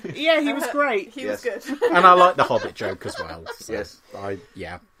 Anyway, yeah, he was great. He was good. And I like the Hobbit joke as well. So yes.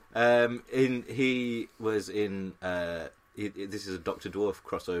 He was in... this is a Dr. Dwarf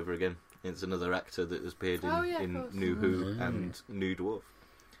crossover again. It's another actor that has appeared in New Who and New Dwarf.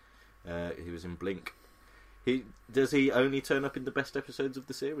 He was in Blink. Does he only turn up in the best episodes of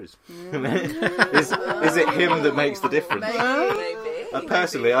the series? Is it him that makes the difference? Maybe.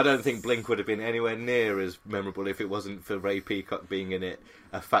 Personally, I don't think Blink would have been anywhere near as memorable if it wasn't for Ray Peacock being in it,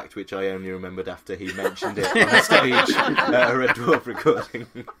 a fact which I only remembered after he mentioned it on stage at a Red Dwarf recording.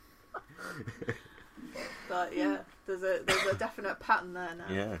 But yeah, there's a definite pattern there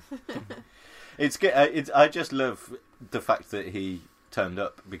now. Yeah. It's good. I just love the fact that he turned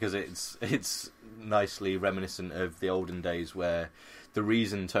up, because it's nicely reminiscent of the olden days where the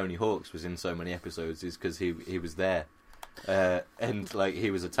reason Tony Hawks was in so many episodes is because he was there. And like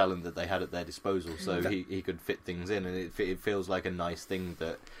he was a talent that they had at their disposal, so he could fit things in, and it feels like a nice thing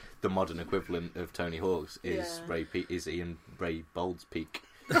that the modern equivalent of Tony Hawks is Ian Ray Bold's peak.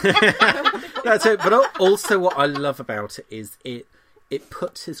 That's it. But also, what I love about it is it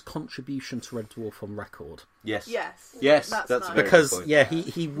puts his contribution to Red Dwarf on record. Yes. That's nice. Because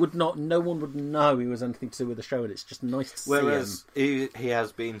he would not. No one would know he was anything to do with the show, and it's just nice to see him. Whereas he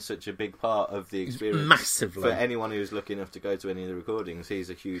has been such a big part of the experience, massively. For anyone who's lucky enough to go to any of the recordings, he's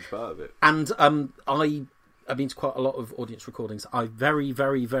a huge part of it. And I've been to quite a lot of audience recordings. I very,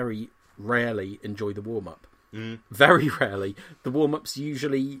 very, very rarely enjoy the warm up. Very rarely. The warm up's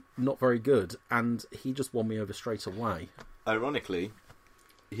usually not very good, and he just won me over straight away. Ironically,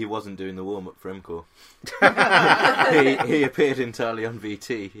 he wasn't doing the warm up for MCOR. he appeared entirely on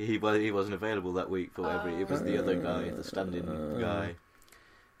VT. He wasn't available that week for whatever. It was the other guy, the stand-in guy,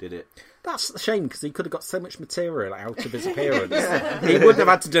 did it. That's a shame, because he could have got so much material out of his appearance. He wouldn't have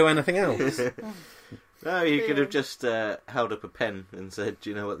had to do anything else. No, he could have just held up a pen and said, "Do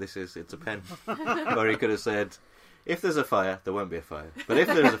you know what this is? It's a pen." Or he could have said, "If there's a fire, there won't be a fire. But if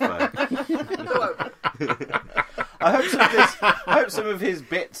there is a fire, There won't. I hope some of his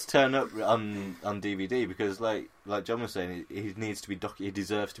bits turn up on DVD, because, like John was saying, he needs to be he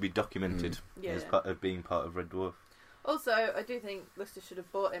deserves to be documented as part of being part of Red Dwarf. Also, I do think Lister should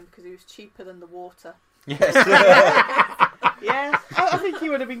have bought him because he was cheaper than the water. Yes. Yeah, I think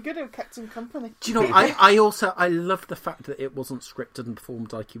he would have been good at Captain Company. Do you know? I love the fact that it wasn't scripted and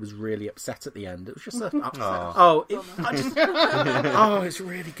performed like he was really upset at the end. It was just an upset. It's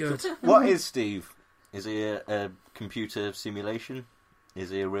really good. What is Steve? Is he a computer simulation? Is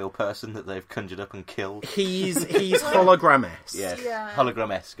he a real person that they've conjured up and killed? He's hologram-esque. Yes, Yeah.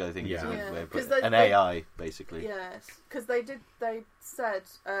 hologram-esque, I think. Yeah. Is a way of Because putting it. An AI, basically. Yes, because they said,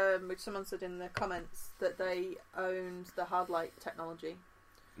 which someone said in the comments, that they owned the hard light technology,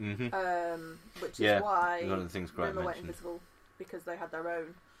 Mm-hmm. which is why one of the things Grant Rimmer went mentioned. invisible, because they had their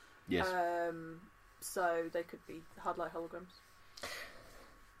own. Yes. So they could be hard light holograms.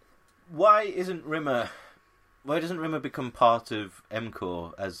 Why doesn't Rimmer become part of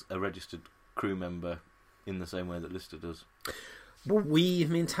MCOR as a registered crew member in the same way that Lister does? Well, me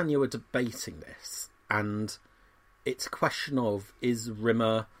and Tanya were debating this, and it's a question of, is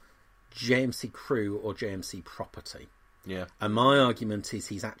Rimmer JMC crew or JMC property? Yeah. And my argument is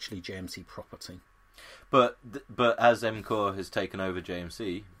he's actually JMC property. But as MCOR has taken over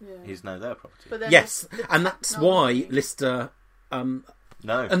JMC, he's now their property. But then Yes, the and that's why technology- Lister...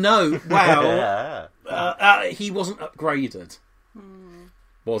 No. No, well, Yeah. he wasn't upgraded,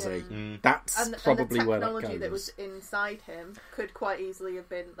 was he? That's and probably the where that technology goes. that was inside him could quite easily have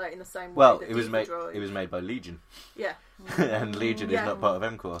been like in the same way. Well, that it was Diva made. Droid. It was made by Legion, Yeah, and Legion is Yeah. not part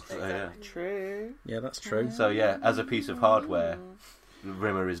of MCOR. So exactly. True. Yeah, that's true. yeah. So yeah, as a piece of hardware,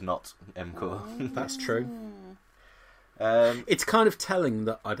 Rimmer is not MCOR. That's true. Um, It's kind of telling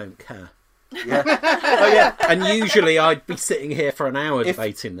that I don't care. yeah. Oh yeah. And usually I'd be sitting here for an hour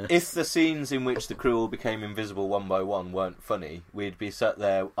debating this. If the scenes in which the crew all became invisible one by one weren't funny, we'd be sat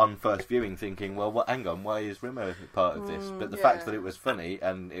there on first viewing thinking, well, hang on, why is Rimmer part of this? But the fact that it was funny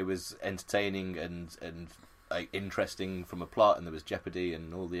and it was entertaining and like interesting from a plot, and there was jeopardy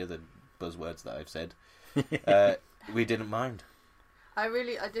and all the other buzzwords that I've said, we didn't mind. I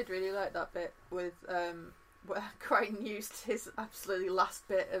did really like that bit with where Crichton used his absolutely last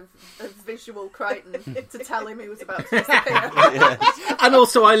bit of visual Crichton to tell him he was about to disappear. And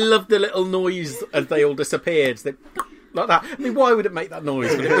also I loved the little noise as they all disappeared. Like that. I mean, why would it make that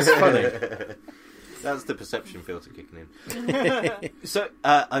noise? But it was funny. That's the perception filter kicking in. So,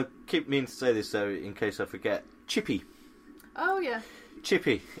 I keep meaning to say this, so in case I forget. Chippy. Oh yeah.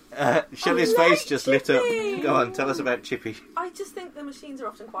 Chippy. Shelley's face just lit up. Go on, tell us about Chippy. I just think the machines are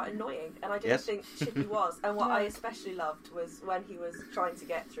often quite annoying, and I didn't think Chippy was. And what I especially loved was when he was trying to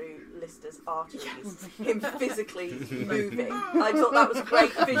get through Lister's arteries, him physically moving. I thought that was a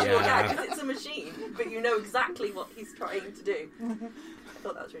great visual gag, because it's a machine, but you know exactly what he's trying to do. I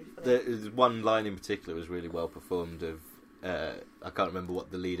thought that was really funny. There's one line in particular was really well performed of I can't remember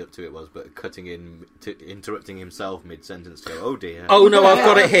what the lead up to it was, but interrupting himself mid-sentence to go, oh dear. Oh no, I've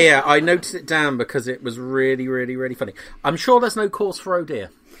got it here. I noted it down because it was really, really, really funny. I'm sure there's no cause for oh dear.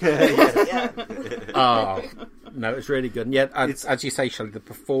 Oh, no, it's really good. And yet, as you say, Shelley, the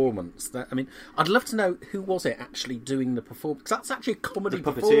performance. I mean, I'd love to know who was it actually doing the performance. Because that's actually a comedy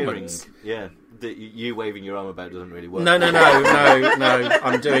performance. Yeah. You waving your arm about doesn't really work. No.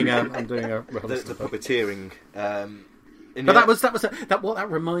 I'm doing a the puppeteering. But what that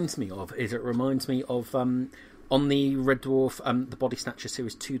reminds me of is it reminds me of on the Red Dwarf, the Body Snatcher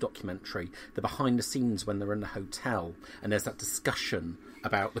Series 2 documentary, the behind the scenes when they're in the hotel, and there's that discussion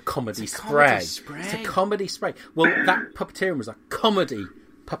about the comedy spray. It's a comedy spray. Well, that puppeteering was a comedy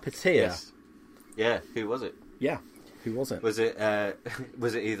puppeteer. Yes. Yeah, who was it? Yeah. Who was it? Was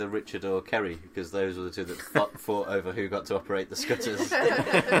it either Richard or Kerry? Because those were the two that fought over who got to operate the scutters.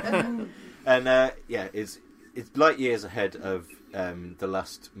 And it's light years ahead of the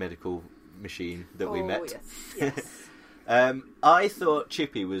last medical machine that we met. Yes. I thought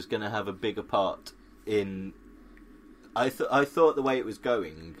Chippy was going to have a bigger part in. I thought the way it was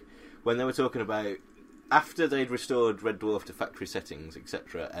going when they were talking about after they'd restored Red Dwarf to factory settings,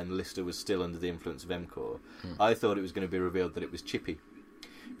 etc., and Lister was still under the influence of MCOR, I thought it was going to be revealed that it was Chippy.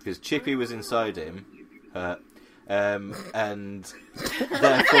 Because Chippy was inside him, and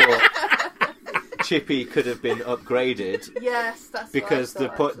therefore Chippy could have been upgraded. Yes, that's because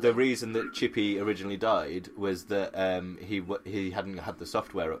what I thought, the reason that Chippy originally died was that he hadn't had the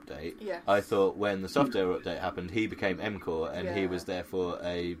software update. Yes. I thought when the software update happened, he became MCOR, and he was therefore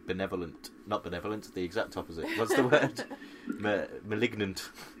a not benevolent, the exact opposite. What's the word?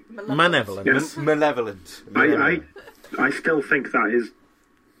 Malignant. Malevolent. Yes. Malevolent. I still think that is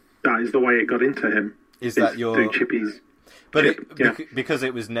the way it got into him. Is that your through Chippy's? But because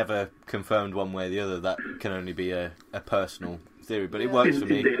it was never confirmed one way or the other, that can only be a personal theory. But it works for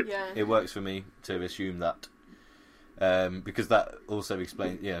me. Yeah. It works for me to assume that. Because that also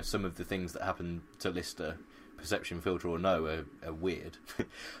explains, some of the things that happen to Lister, perception filter or no, are weird.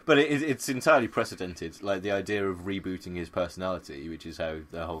 But it's entirely precedented. Like the idea of rebooting his personality, which is how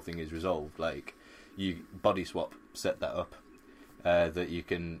the whole thing is resolved. Like you body swap set that up. That you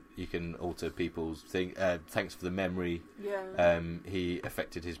can alter people's thing. Thanks for the memory. Yeah. He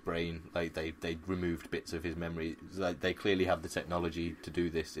affected his brain. Like they removed bits of his memory. Like they clearly have the technology to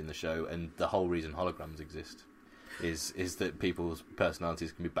do this in the show, and the whole reason holograms exist is that people's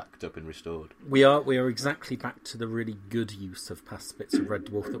personalities can be backed up and restored. We are exactly back to the really good use of past bits of Red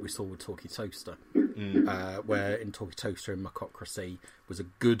Dwarf that we saw with Talkie Toaster, where in Talkie Toaster and Macocracy was a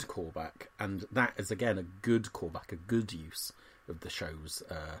good callback, and that is again a good callback, a good use of the show's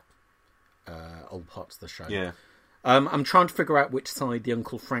old parts of the show. Yeah. I'm trying to figure out which side the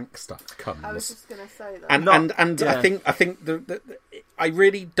Uncle Frank stuff comes. I was just going to say that. And I think the I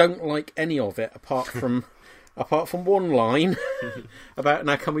really don't like any of it apart from one line about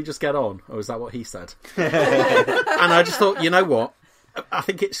now can we just get on? Or is that what he said? And I just thought, you know what? I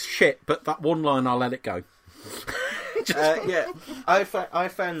think it's shit, but that one line I'll let it go. I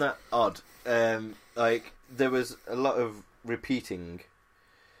found that odd. Like there was a lot of repeating,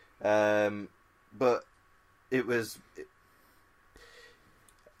 but it was.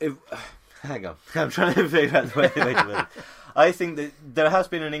 Hang on, I'm trying to figure out the way to put it. I think that there has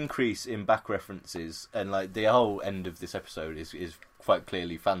been an increase in back references, and like the whole end of this episode is quite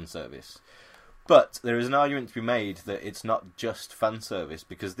clearly fan service. But there is an argument to be made that it's not just fan service,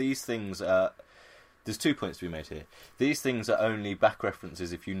 because these things are. There's 2 points to be made here. These things are only back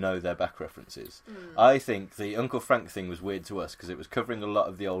references if you know they're back references. I think the Uncle Frank thing was weird to us because it was covering a lot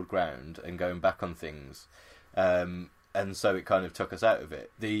of the old ground and going back on things. And so it kind of took us out of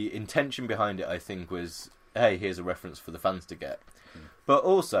it. The intention behind it, I think, was, hey, here's a reference for the fans to get. But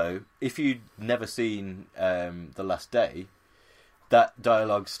also, if you'd never seen The Last Day, that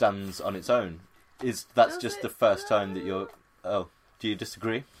dialogue stands on its own. That's just the first time that you're... Oh, do you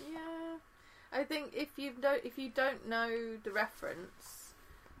disagree? I think if you don't know the reference,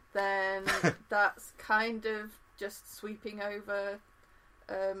 then that's kind of just sweeping over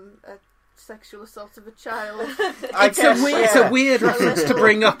a sexual assault of a child. It's a weird reference to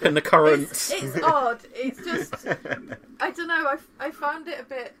bring up in the current. It's odd. It's just I don't know. I found it a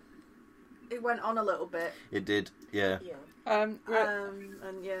bit. It went on a little bit. It did, yeah. And yeah.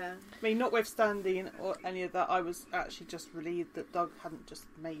 I mean, notwithstanding or any of that, I was actually just relieved that Doug hadn't just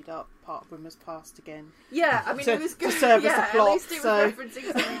made up part of Women's Past again. Yeah, I mean, it was good. To service the plot, at least it was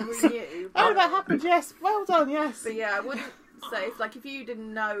referencing something we knew. Oh, that happened, yes. Well done, yes. But yeah, I wouldn't safe. Like, if you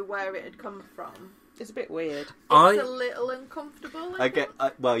didn't know where it had come from, it's a bit weird. It's a little uncomfortable.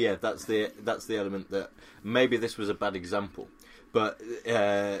 Well, yeah, that's the element that maybe this was a bad example, but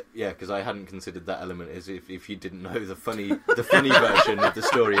yeah, because I hadn't considered that element as if you didn't know the funny version of the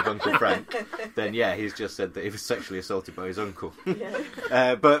story of Uncle Frank, then yeah, he's just said that he was sexually assaulted by his uncle.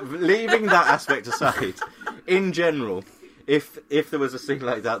 Yeah. But leaving that aspect aside, in general, if there was a scene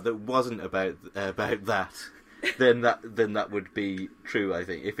like that wasn't about that, then that would be true. I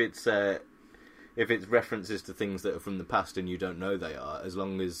think if it's references to things that are from the past and you don't know they are, as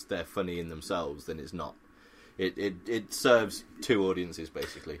long as they're funny in themselves, then it's not. It serves two audiences,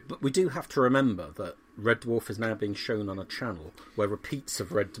 basically. But we do have to remember that Red Dwarf is now being shown on a channel where repeats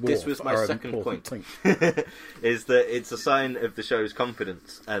of Red Dwarf This was my second point. Is that it's a sign of the show's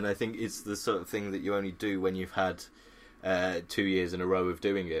confidence, and I think it's the sort of thing that you only do when you've had 2 years in a row of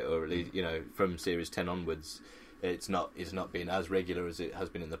doing it, or at least, from series 10 onwards. It's not been as regular as it has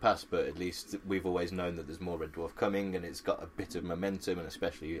been in the past, but at least we've always known that there's more Red Dwarf coming, and it's got a bit of momentum, and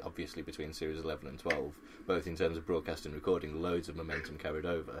especially, obviously, between series 11 and 12, both in terms of broadcast and recording, loads of momentum carried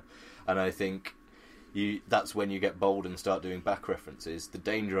over. And I think that's when you get bold and start doing back references. The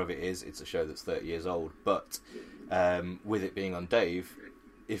danger of it is it's a show that's 30 years old, but with it being on Dave,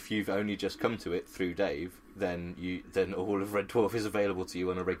 if you've only just come to it through Dave, then all of Red Dwarf is available to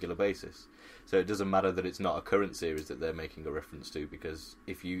you on a regular basis. So it doesn't matter that it's not a current series that they're making a reference to, because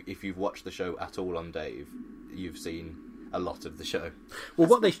if you've watched the show at all on Dave, you've seen a lot of the show.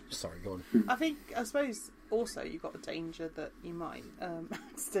 Well, sorry, go on. I suppose also you've got the danger that you might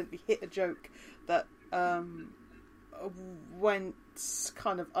accidentally hit a joke that went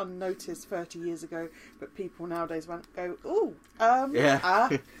kind of unnoticed 30 years ago, but people nowadays won't go, ooh,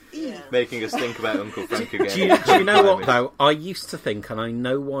 making us think about Uncle Frank again. Do you know what, though? I used to think, and I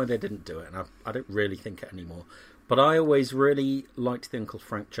know why they didn't do it, and I don't really think it anymore, but I always really liked the Uncle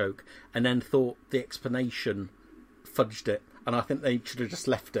Frank joke, and then thought the explanation fudged it, and I think they should have just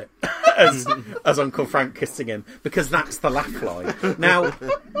left it as Uncle Frank kissing him, because that's the laugh line. Now,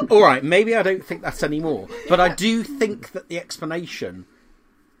 all right, maybe I don't think that anymore, but I do think that the explanation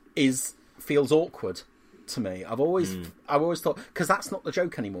feels awkward to me. I've always thought, because that's not the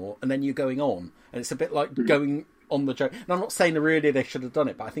joke anymore, and then you're going on, and it's a bit like going on the joke. And I'm not saying really they should have done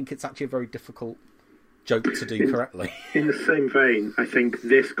it, but I think it's actually a very difficult joke to do correctly. In the same vein, I think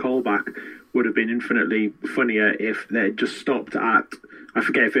this callback would have been infinitely funnier if they had just stopped at, I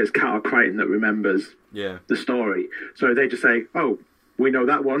forget if it's Cat or Crichton that remembers the story. So they just say, oh, we know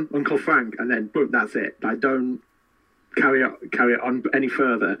that one, Uncle Frank, and then boom, that's it. I don't carry it on any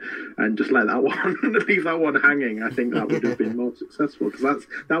further and just let that one leave that one hanging. I think that would have been more successful, because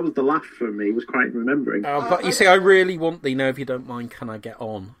that was the laugh for me, was Crichton remembering. But you see, I really want the if you don't mind, can I get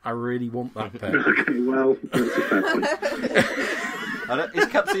on? I really want that bit. Okay, well, that's a fair point. Is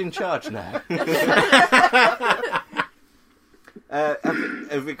Captain in charge now?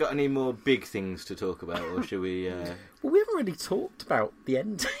 Have we got any more big things to talk about, or should we... Well, we haven't really talked about the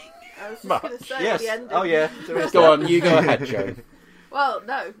ending. I was just going to say the ending. Oh, yeah. Go on, you go ahead, Joe. Well,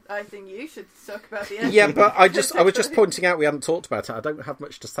 no, I think you should talk about the ending. Yeah, but I was just pointing out we hadn't talked about it. I don't have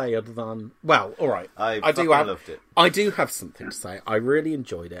much to say other than... Well, all right. I loved it. I do have something to say. I really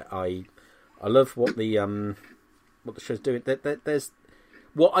enjoyed it. I love what the show's doing. There's...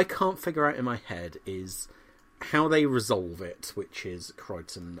 What I can't figure out in my head is how they resolve it, which is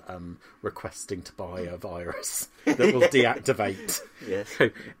Crichton requesting to buy a virus that will deactivate. Yes. So,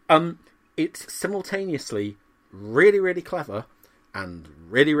 it's simultaneously really, really clever and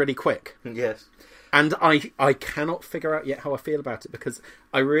really, really quick. Yes. And I cannot figure out yet how I feel about it, because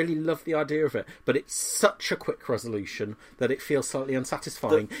I really love the idea of it, but it's such a quick resolution that it feels slightly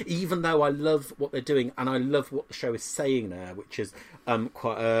unsatisfying, even though I love what they're doing, and I love what the show is saying there, which is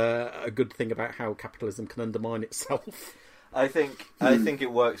quite a good thing about how capitalism can undermine itself. I think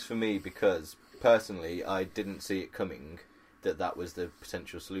it works for me because, personally, I didn't see it coming that was the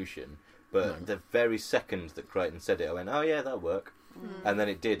potential solution. But the very second that Crichton said it, I went, oh yeah, that'll work. And then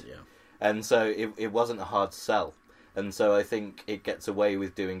it did. Yeah. And so it wasn't a hard sell. And so I think it gets away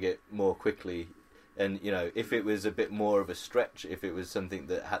with doing it more quickly. And, if it was a bit more of a stretch, if it was something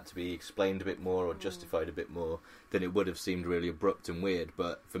that had to be explained a bit more or justified a bit more, then it would have seemed really abrupt and weird.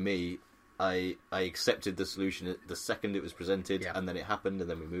 But for me, I accepted the solution the second it was presented, and then it happened, and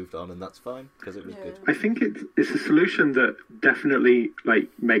then we moved on, and that's fine, because it was good. I think it's a solution that definitely,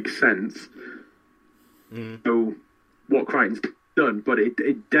 makes sense. So, what Crichton's done, but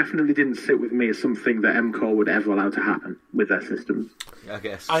it definitely didn't sit with me as something that MCOR would ever allow to happen with their systems. I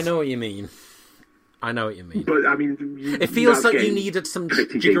guess. I know what you mean. I know what you mean. But I mean, it feels like you needed some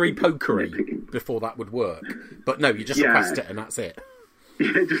jiggery pokery before that would work. But no, you just request it and that's it.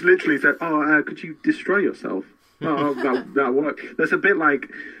 Yeah, it just literally said, "Oh, could you destroy yourself?" Oh, that work. That's a bit like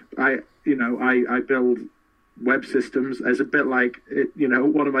I build web systems. There's a bit like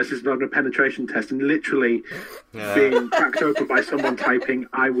one of my systems having a penetration test and literally being cracked open by someone typing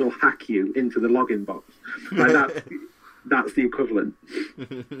 "I will hack you" into the login box. Like that's the equivalent.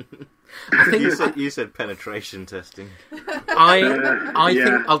 I think you said penetration testing. I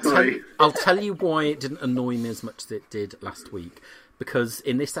think I'll tell you why it didn't annoy me as much as it did last week. Because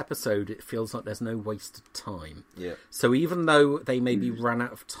in this episode, it feels like there's no wasted time. Yeah. So even though they maybe ran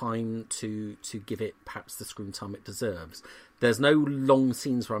out of time to give it perhaps the screen time it deserves, there's no long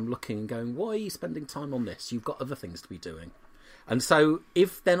scenes where I'm looking and going, why are you spending time on this? You've got other things to be doing. And so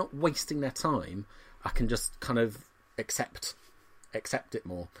if they're not wasting their time, I can just kind of accept it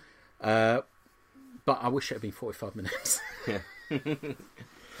more. But I wish it had been 45 minutes. Yeah.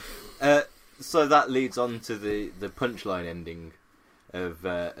 So that leads on to the punchline ending of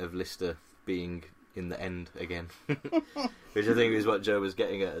Lister being in the end again, which I think is what Joe was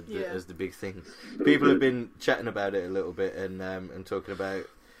getting at as the big thing. People have been chatting about it a little bit and talking about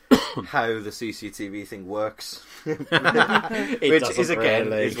how the CCTV thing works, which is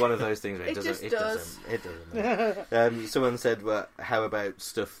again is one of those things where it doesn't. Someone said, "Well, how about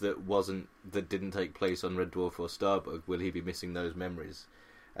stuff that didn't take place on Red Dwarf or Starbug? Will he be missing those memories?"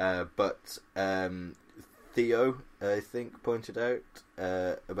 But Theo, I think, pointed out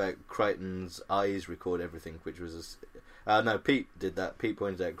about Crichton's eyes record everything, which was no, Pete did that. Pete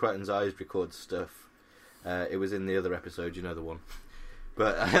pointed out Crichton's eyes record stuff. It was in the other episode, you know the one.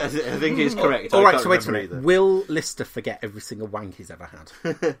 But I think he's correct. All right, so wait a minute. Will Lister forget every single wank he's ever had?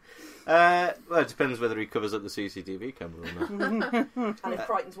 Well, it depends whether he covers up the CCTV camera or not. And if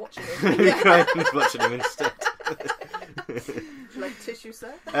Crichton's watching him. Crichton's watching him instead. Like tissue,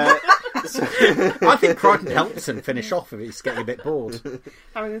 sir? I think Crichton helps him finish off if he's getting a bit bored.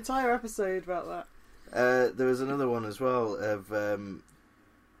 Have an entire episode about that. There was another one as well of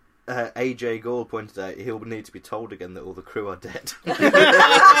AJ Gall pointed out he'll need to be told again that all the crew are dead. That's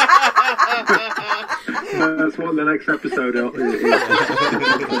what the next episode is.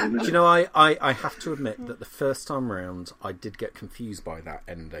 Do you know, I have to admit that the first time round I did get confused by that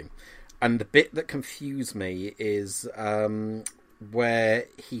ending. And the bit that confused me is where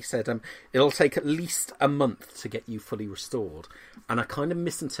he said, it'll take at least a month to get you fully restored. And I kind of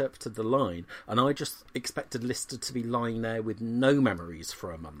misinterpreted the line, and I just expected Lister to be lying there with no memories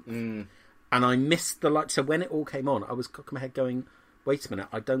for a month. And I missed the line. So when it all came on, I was cocking my head going, wait a minute,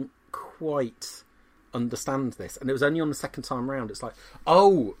 I don't quite understand this. And it was only on the second time round, it's like,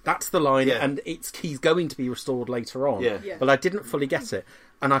 oh, that's the line, and he's going to be restored later on. But I didn't fully get it.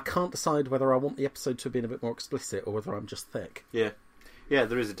 And I can't decide whether I want the episode to have been a bit more explicit or whether I'm just thick. Yeah,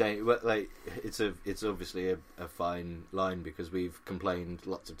 there is a danger. Like it's obviously a fine line because we've complained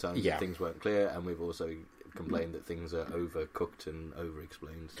lots of times that things weren't clear, and we've also complained that things are overcooked and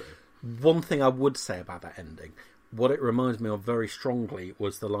over-explained. So one thing I would say about that ending, what it reminded me of very strongly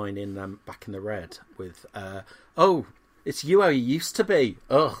was the line in Back in the Red with, "Oh, it's you how you used to be,"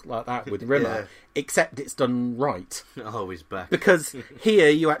 like that with Rimmer, except it's done right. Oh, he's back. Because here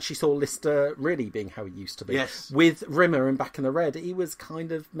you actually saw Lister really being how he used to be. Yes. With Rimmer and Back in the Red, he was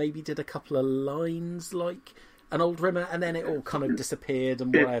kind of maybe did a couple of lines like an old Rimmer, and then it all kind of disappeared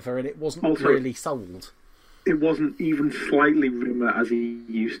and whatever, and it wasn't also really sold. It wasn't even slightly Rimmer as he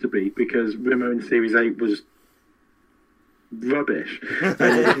used to be, because Rimmer in Series 8 was rubbish.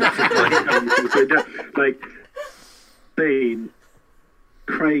 Like,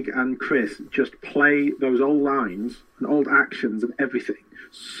 Craig and Chris just play those old lines and old actions and everything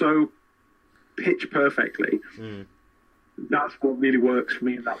so pitch perfectly. That's what really works for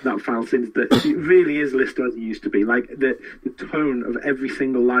me in that final scene, that it really is Lister as he used to be. Like the tone of every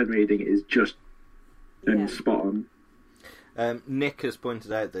single line reading is just spot on. Nick has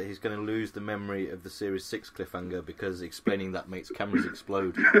pointed out that he's going to lose the memory of the Series 6 cliffhanger because explaining that makes cameras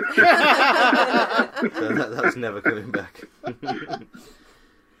explode. So that's never coming back.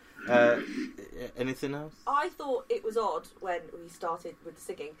 Anything else? I thought it was odd when we started with the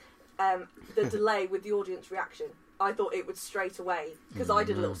singing, the delay with the audience reaction. I thought it would straight away, because I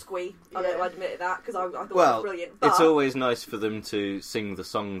did a little squee. I don't admit that, because I thought it was brilliant. But it's always nice for them to sing the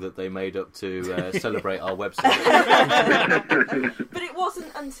song that they made up to celebrate our website. But it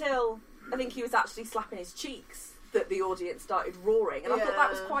wasn't until I think he was actually slapping his cheeks that the audience started roaring, and I thought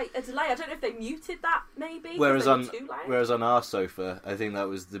that was quite a delay. I don't know if they muted that, maybe. Whereas too loud. whereas on our sofa, I think that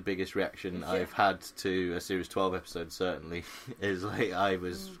was the biggest reaction I've had to a Series 12 episode. Certainly, is like I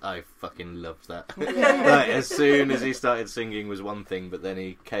fucking loved that. Like, as soon as he started singing was one thing, but then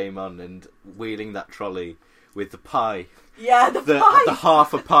he came on and wheeling that trolley with the pie. Yeah, the pie. The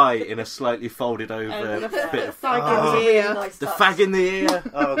half a pie in a slightly folded over bit of fag in the ear. Nice the touch. fag in the ear.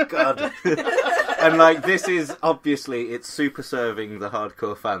 Oh god. And like, this is obviously, it's super serving the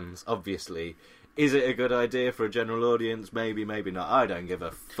hardcore fans. Obviously, is it a good idea for a general audience? Maybe, maybe not. I don't give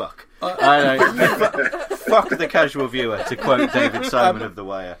a fuck. I don't. Fuck the casual viewer, to quote David Simon of The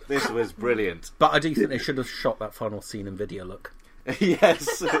Wire. This was brilliant. But I do think they should have shot that final scene in video look.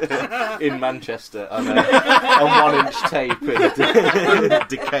 Yes, in Manchester on 1-inch tape and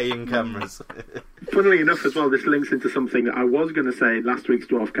decaying cameras. Funnily enough, as well, this links into something that I was going to say last week's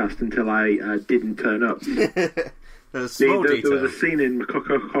Dwarfcast until I didn't turn up. There was a scene in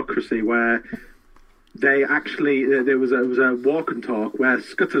Macococracy where they actually there was a walk and talk where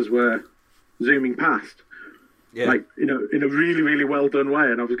scutters were zooming past. Yeah. Like, in a really, really well done way.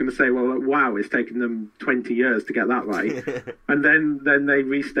 And I was going to say, well, wow, it's taken them 20 years to get that right. And then they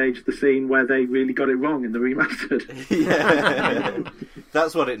restaged the scene where they really got it wrong in the remastered. Yeah.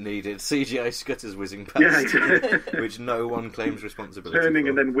 That's what it needed. CGI scutters whizzing past, which no one claims responsibility Turning for.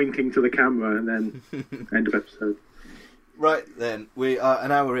 and then winking to the camera, and then end of episode. Right then, we are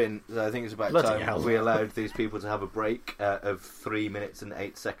an hour in, so I think it's about Bloody time hell. we allowed these people to have a break of 3 minutes and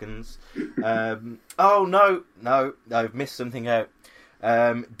 8 seconds. Oh no, I've missed something out.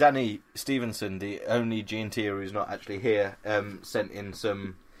 Danny Stevenson, the only G&Ter who's not actually here, sent in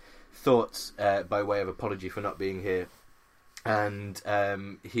some thoughts by way of apology for not being here. And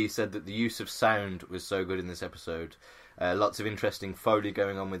he said that the use of sound was so good in this episode. Lots of interesting Foley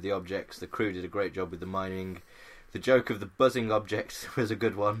going on with the objects. The crew did a great job with the miming. The joke of the buzzing object was a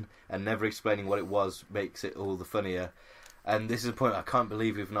good one, and never explaining what it was makes it all the funnier. And this is a point I can't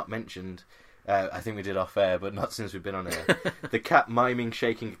believe we've not mentioned. I think we did off air, but not since we've been on air. The cat miming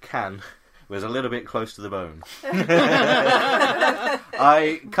shaking a can was a little bit close to the bone.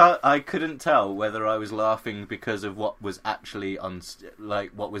 I couldn't tell whether I was laughing because of what was actually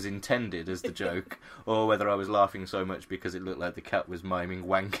what was intended as the joke, or whether I was laughing so much because it looked like the cat was miming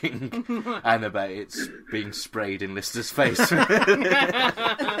wanking and about it being sprayed in Lister's face. But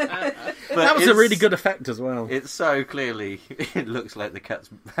that was a really good effect as well. It's so clearly, it looks like the cat's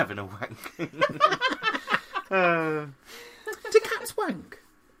having a wank. Do cats wank?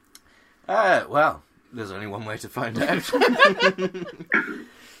 Well, there's only one way to find out.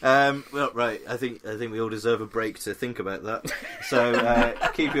 Well, right. I think we all deserve a break to think about that. So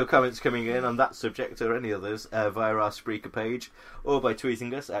keep your comments coming in on that subject or any others via our Spreaker page, or by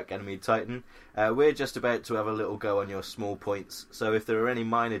tweeting us at Ganymede Titan. We're just about to have a little go on your small points. So if there are any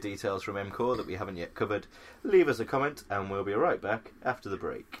minor details from MCore that we haven't yet covered, leave us a comment, and we'll be right back after the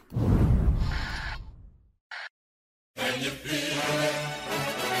break.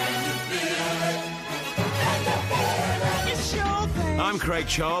 I'm Craig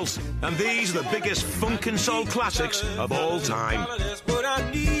Charles, and these are the biggest funk and soul classics of all time.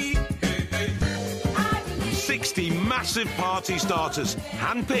 60 massive party starters,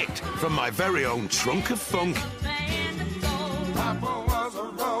 handpicked from my very own trunk of funk.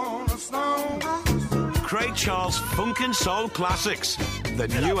 Craig Charles Funk and Soul Classics, the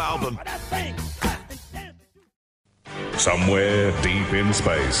new album. Somewhere deep in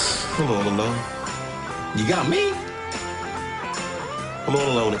space. I'm all alone. You got me? I'm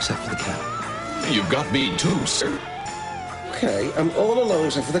all alone except for the cat. You've got me too, sir. Okay, I'm all alone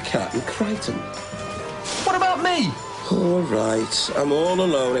except for the cat and Crichton. What about me? All right, I'm all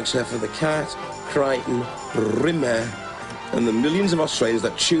alone except for the cat, Crichton, Rimmer, and the millions of Australians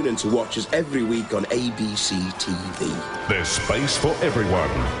that tune in to watch us every week on ABC TV. There's space for everyone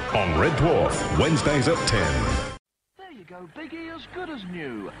on Red Dwarf, Wednesdays at 10. There you go, Biggie, as good as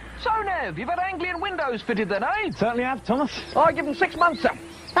new. So, Nev, you've had Anglian windows fitted then, eh? Certainly have, Thomas. I give them 6 months, sir.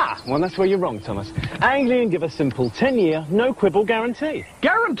 Ah, well, that's where you're wrong, Thomas. Anglian give a simple 10-year, no quibble guarantee.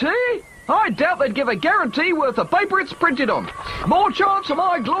 Guarantee? I doubt they'd give a guarantee worth the paper it's printed on. More chance of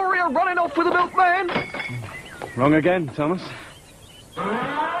my Gloria running off with a milkman. Wrong again, Thomas. That's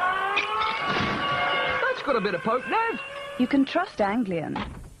got a bit of poke, Nev. You can trust Anglian,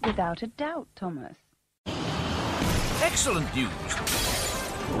 without a doubt, Thomas. Excellent news.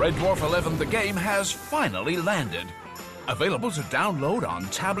 Red Dwarf 11 the game has finally landed. Available to download on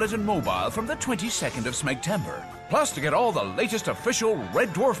tablet and mobile from the 22nd of Smegtember. Plus, to get all the latest official Red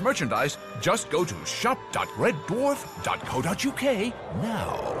Dwarf merchandise, just go to shop.reddwarf.co.uk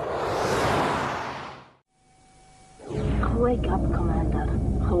now. Wake up, Commander.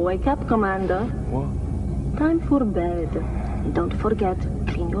 Wake up, Commander. What? Time for bed. Don't forget,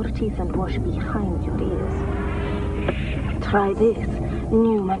 clean your teeth and wash behind your ears. Try this.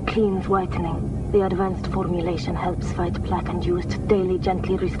 New McLean's Whitening. The advanced formulation helps fight plaque and used daily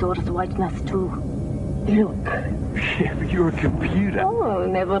gently restores whiteness too. Look. Yeah, but you're a computer. Oh,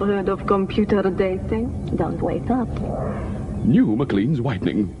 never heard of computer dating? Don't wake up. New McLean's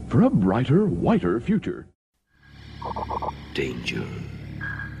Whitening for a brighter, whiter future. Danger.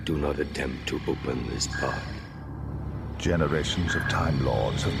 Do not attempt to open this pod. Generations of Time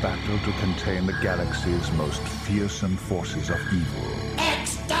Lords have battled to contain the galaxy's most fearsome forces of evil.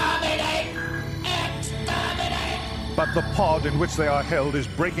 Exterminate! Exterminate! But the pod in which they are held is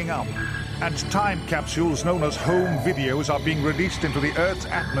breaking up, and time capsules known as home videos are being released into the Earth's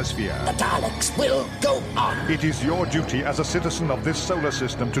atmosphere. The Daleks will go on! It is your duty as a citizen of this solar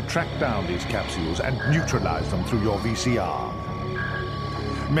system to track down these capsules and neutralize them through your VCR.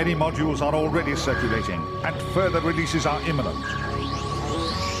 Many modules are already circulating, and further releases are imminent.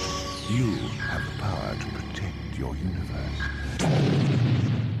 You have the power to protect your universe.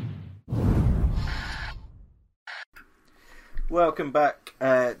 Welcome back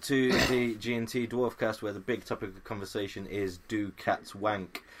to the G&T Dwarfcast, where the big topic of conversation is, do cats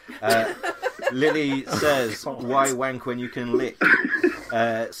wank? Lily says, why wank when you can lick?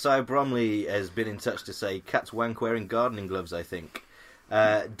 Cy Bromley has been in touch to say, cats wank wearing gardening gloves, I think.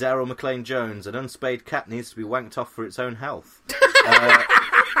 Daryl McLean-Jones, an unspayed cat needs to be wanked off for its own health.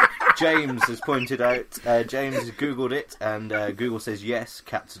 James has pointed out, James has Googled it, and Google says, yes,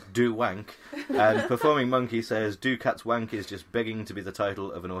 cats do wank. And Performing Monkey says, do cats wank is just begging to be the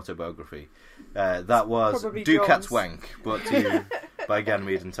title of an autobiography. That was Probably Do John's. Cats Wank, brought to you by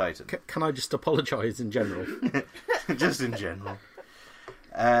Ganymede and Titan. Can I just apologise in general? Just in general.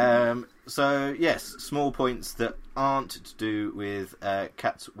 So, yes, small points that aren't to do with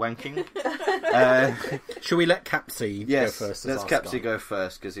cats wanking. Shall we let Capsy go first? Let's Capsy go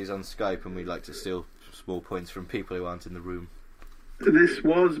first, because he's on Skype and we'd like to steal small points from people who aren't in the room. This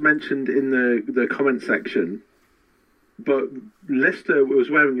was mentioned in the comment section, but Lister was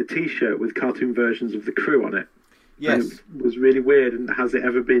wearing a T-shirt with cartoon versions of the crew on it. Yes. And it was really weird, and has it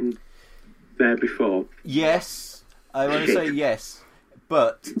ever been there before? Yes. I want to say yes.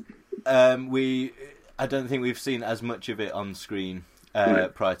 But I don't think we've seen as much of it on screen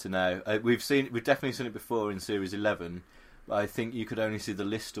prior to now. We've definitely seen it before in Series 11, but I think you could only see the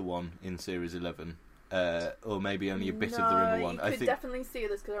Lister one in Series 11, or maybe only a bit of the Rimmer one. You could definitely see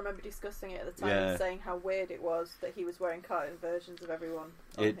this, because I remember discussing it at the time and saying how weird it was that he was wearing cartoon versions of everyone.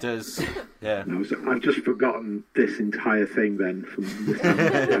 It does, yeah. I've just forgotten this entire thing then.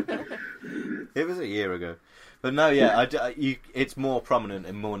 It was a year ago. But no, yeah, it's more prominent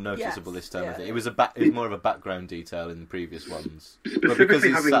and more noticeable this time. I think it was more of a background detail in the previous ones. Specifically,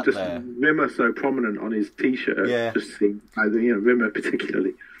 having just Rimmer so prominent on his T-shirt, just seemed, Rimmer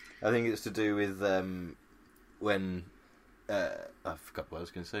particularly. I think it's to do with when I forgot what I was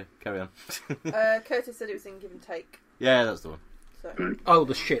going to say. Carry on. Curtis said it was in Give and Take. Yeah, that's the one. So. Oh,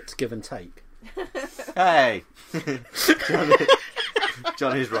 the shit, Give and Take. Hey.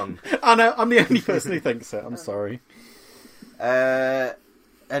 Johnny's wrong. I know, I'm the only person who thinks it. I'm sorry.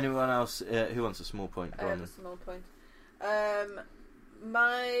 Anyone else who wants a small point? I have a small point.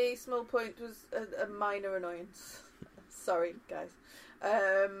 My small point was a minor annoyance. Sorry, guys.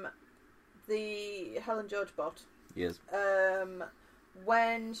 The Helen George bot. Yes.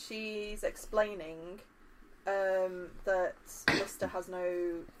 When she's explaining that Lister has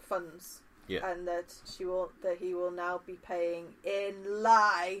no funds. Yeah. And that he will now be paying in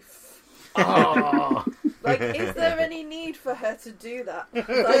life. Oh. Is there any need for her to do that?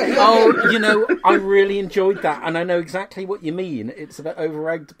 I really enjoyed that, and I know exactly what you mean. It's a bit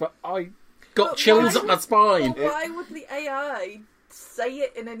over-egged, but I got chills up my spine. Why would the AI say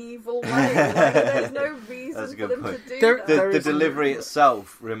it in an evil way? There's no reason for them to do that. The delivery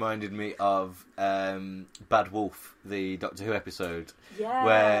itself reminded me of Bad Wolf, the Doctor Who episode,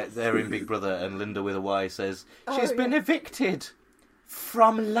 where they're in Big Brother and Linda with a Y says, she's been evicted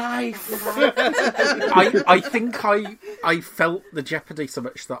from life. I think I felt the jeopardy so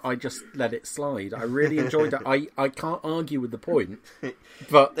much that I just let it slide. I really enjoyed it. I can't argue with the point.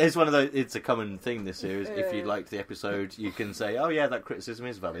 But it's one of those. It's a common thing this series. If you liked the episode, you can say, "Oh yeah, that criticism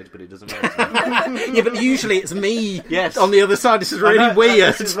is valid," but it doesn't matter. Yeah, but usually it's me. Yes. On the other side. This is really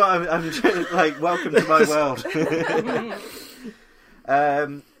weird. This is what I'm like. Welcome to my world.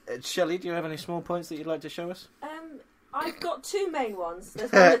 Shelley, do you have any small points that you'd like to show us? I've got two main ones.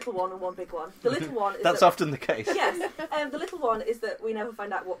 There's one little one and one big one. The little one is That's often the case. Yes. The little one is that we never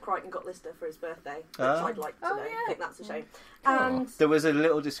find out what Crichton got Lister for his birthday, which I'd like to know. I think that's a shame. And there was a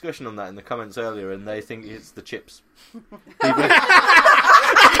little discussion on that in the comments earlier, and they think it's the chips. Bloody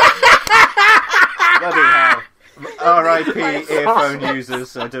hell. R.I.P. earphone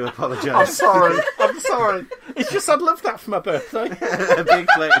users, I do apologise. I'm sorry. It's just I'd love that for my birthday. A big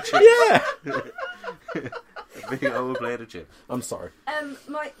plate of chips. Yeah. A big old plate of chips. I'm sorry.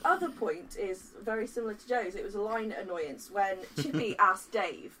 My other point is very similar to Joe's. It was a line annoyance when Chippy asked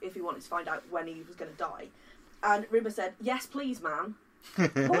Dave if he wanted to find out when he was going to die. And Rimmer said, "Yes, please, ma'am." Why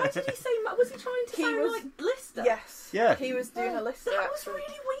did he say, was he trying to sound like Lister? Yes. Yeah. He was doing a Lister That accent. was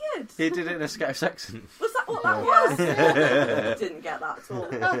really weird. He did it in a Scouse accent. Was that what that was? Didn't get that at all.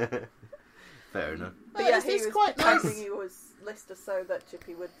 Fair enough. But yeah, It's he was quite nice. pretending he was Lister so that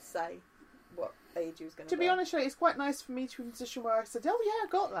Chippy would say what age he was going To be honest, it's quite nice for me to be in a position where I said, "Oh yeah, I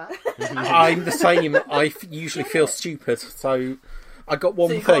got that." I'm the same. I usually feel stupid, so I got one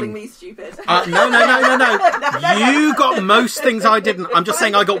So you're thing. calling me stupid? No. You got most things I didn't. I'm just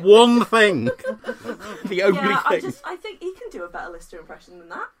saying I got one thing. The only thing. I think he can do a better Lister impression than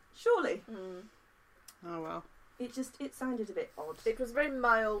that. Surely. Oh well. It sounded a bit odd. It was a very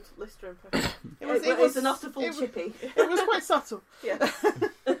mild Lister impression. It was not a full Chippy. It was quite subtle. Yeah.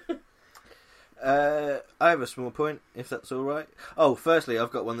 I have a small point, if that's all right. Oh, firstly,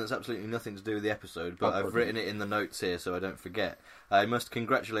 I've got one that's absolutely nothing to do with the episode, but I've written it in the notes here so I don't forget. I must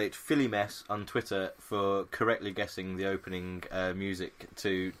congratulate Philly Mess on Twitter for correctly guessing the opening music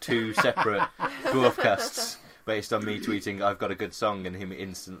to two separate Dwarfcasts based on me tweeting "I've got a good song" and him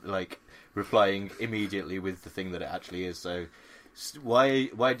instantly replying immediately with the thing that it actually is. So why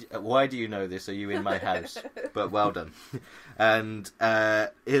do you know this? Are you in my house? But well done. And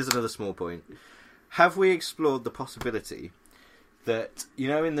here's another small point. Have we explored the possibility that, you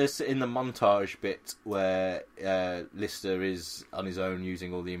know, in the montage bit where Lister is on his own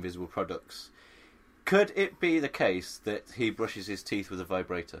using all the invisible products, could it be the case that he brushes his teeth with a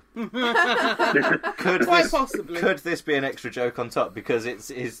vibrator? Quite possibly. Could this be an extra joke on top because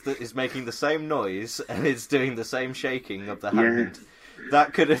it's making the same noise and it's doing the same shaking of the hand?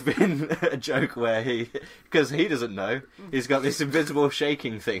 That could have been a joke where because he doesn't know, he's got this invisible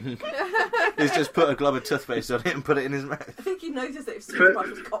shaking thing. He's just put a glob of toothpaste on it and put it in his mouth. I think you noticed that if Steve's brush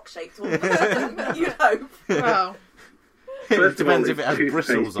was cock-shaped, you'd hope. Wow. It depends if it has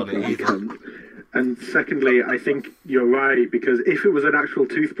bristles on it either. And secondly, I think you're right, because if it was an actual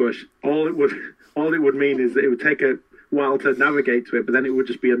toothbrush, all it would mean is that it would take a while to navigate to it, but then it would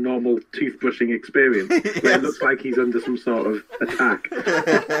just be a normal toothbrushing experience. Where it looks like he's under some sort of attack. Okay,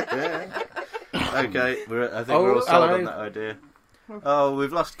 I think we're all sold on that idea. Oh,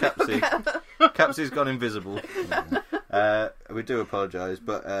 we've lost Capsy. Capsy's gone invisible. We do apologise,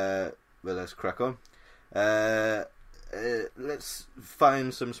 but let's crack on. Let's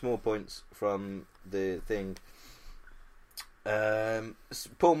find some small points from the thing.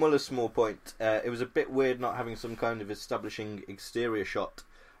 Paul Muller's small point. It was a bit weird not having some kind of establishing exterior shot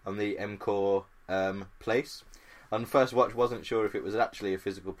on the MCOR place. On first watch, wasn't sure if it was actually a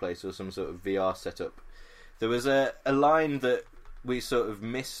physical place or some sort of VR setup. There was a line that we sort of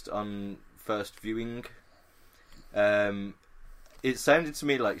missed on first viewing. It sounded to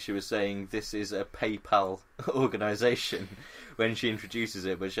me like she was saying this is a PayPal organisation when she introduces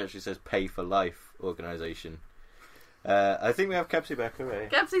it, but she actually says Pay for Life organisation. I think we have Capsy back, hooray.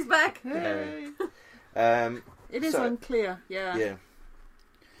 Capsy's back! Hey. It is unclear, yeah.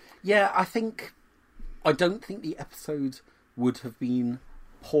 Yeah, I don't think the episode would have been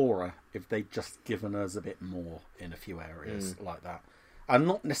poorer if they'd just given us a bit more in a few areas like that. I'm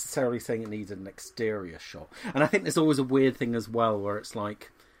not necessarily saying it needed an exterior shot. And I think there's always a weird thing as well where it's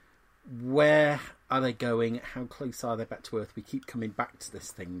like, where are they going? How close are they back to Earth? We keep coming back to this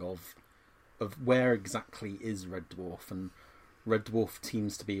thing of where exactly is Red Dwarf, and Red Dwarf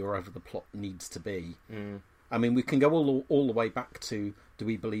seems to be wherever the plot needs to be. I mean, we can go all the way back to, do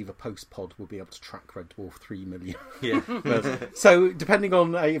we believe a post-pod will be able to track Red Dwarf 3 million? Yeah. So, depending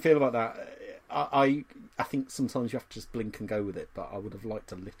on how you feel about that, I think sometimes you have to just blink and go with it, but I would have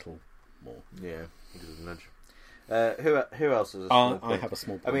liked a little more. Yeah, give us a nudge. Who else has a small point? I have a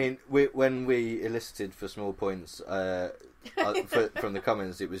small point. I mean, when we elicited for small points from the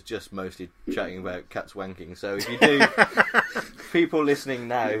comments, it was just mostly chatting about cats wanking. So if you do, people listening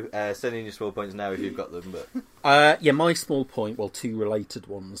now, send in your small points now if you've got them. But my small point, well, two related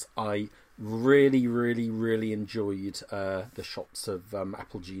ones. I really, really, really enjoyed the shots of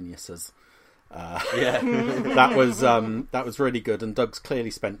Apple Geniuses. That was really good, and Doug's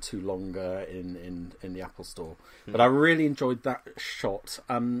clearly spent too long in the Apple Store. But I really enjoyed that shot.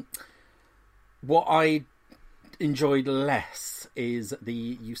 What I enjoyed less is the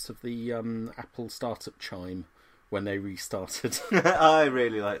use of the Apple startup chime when they restarted. I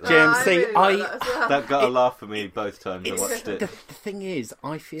really like that. GMC, that got a laugh for me both times I watched it. The thing is,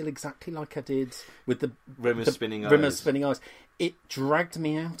 I feel exactly like I did with the Rimmer's spinning eyes. It dragged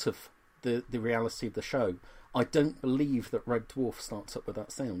me out of the reality of the show. I don't believe that Red Dwarf starts up with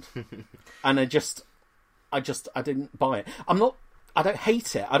that sound. And I didn't buy it. I don't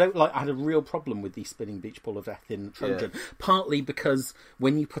hate it. I had a real problem with the spinning beach ball of death in Trojan. Partly because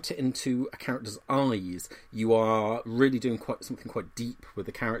when you put it into a character's eyes, you are really doing something quite deep with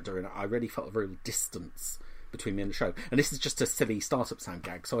the character, and I really felt a real distance between me and the show. And this is just a silly startup sound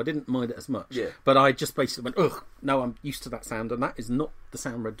gag, so I didn't mind it as much. Yeah. But I just basically went, ugh, no, I'm used to that sound, and that is not the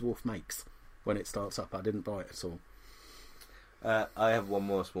sound Red Dwarf makes when it starts up. I didn't buy it at all. I have one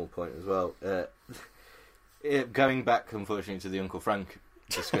more small point as well. Going back, unfortunately, to the Uncle Frank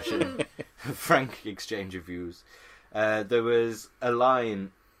discussion, Frank exchange of views, there was a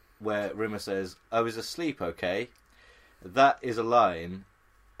line where Rimmer says, "I was asleep, okay?" That is a line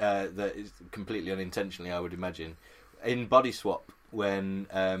that is completely unintentionally, I would imagine. In Body Swap, when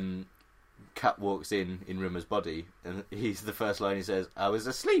Cat walks in Rimmer's body, and the first line he says, "I was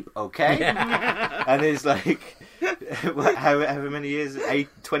asleep, okay?" And it's like, however many years,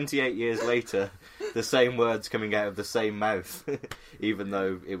 28 years later, the same words coming out of the same mouth, even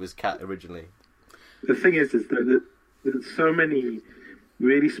though it was Cat originally. The thing is that there's so many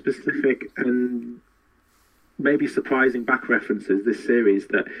really specific and maybe surprising back references this series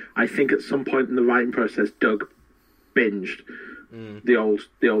that I think at some point in the writing process, Doug binged the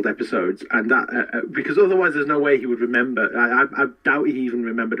old episodes, and that because otherwise there's no way he would remember. I doubt he even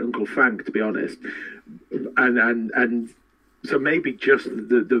remembered Uncle Frank, to be honest, and. So maybe just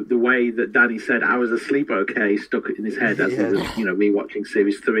the way that Danny said "I was asleep, okay" stuck in his head as he was, rewatching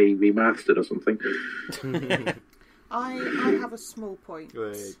Series 3 remastered or something. I have a small point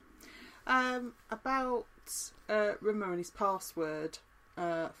about Rimmer and his password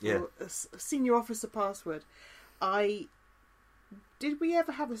for a senior officer password. Did we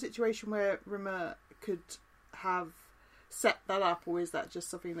ever have a situation where Rimmer could have set that up, or is that just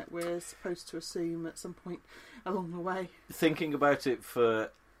something that we're supposed to assume at some point along the way? Thinking about it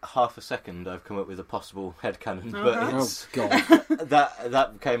for half a second, I've come up with a possible headcanon, but it's,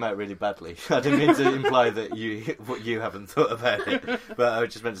 that came out really badly. I didn't mean to imply that you haven't thought about it, but I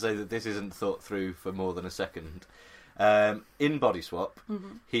just meant to say that this isn't thought through for more than a second. In Body Swap,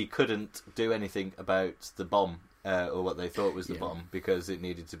 he couldn't do anything about the bomb, or what they thought was the bomb, because it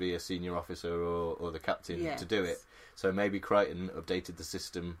needed to be a senior officer or the captain to do it. So maybe Crichton updated the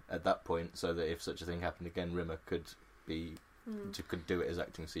system at that point so that if such a thing happened again, Rimmer could do it as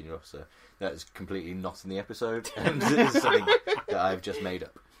acting senior officer. That's completely not in the episode, and it's something that I've just made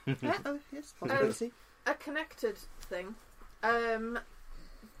up. Yes, possibility. A connected thing.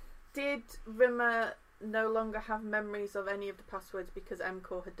 Did Rimmer no longer have memories of any of the passwords because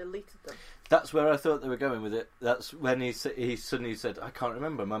MCOR had deleted them? That's where I thought they were going with it. That's when he suddenly said, "I can't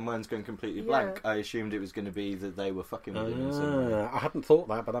remember. My mind's going completely blank." I assumed it was going to be that they were fucking with him. I hadn't thought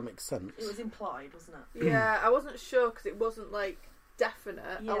that, but that makes sense. It was implied, wasn't it? Yeah, I wasn't sure because it wasn't like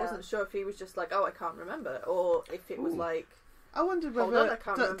definite. I wasn't sure if he was just like, "Oh, I can't remember," or if it was like. I wondered whether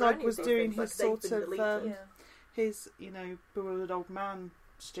Doug was doing his sort of his bewildered old man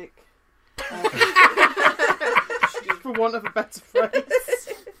shtick. For want of a better phrase.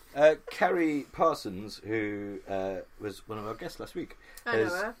 Carrie Parsons, who was one of our guests last week,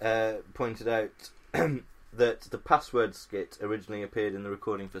 has pointed out that the password skit originally appeared in the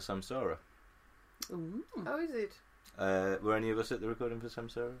recording for Samsara. Ooh. Oh, is it? Were any of us at the recording for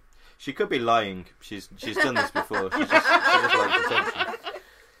Samsara? She could be lying. She's done this before. She just likes attention.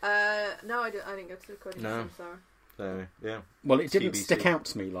 No, I didn't go to the recording for Samsara. So, yeah. Well, it didn't stick out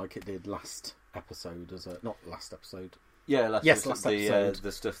to me like it did last episode, not last episode. Yeah, last episode.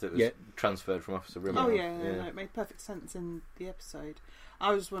 The stuff that was transferred from Officer Rimmer. Oh yeah, no, it made perfect sense in the episode.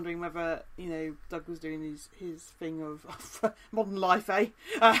 I was wondering whether Doug was doing his thing of modern life, eh?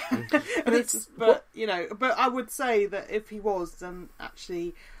 But I would say that if he was, then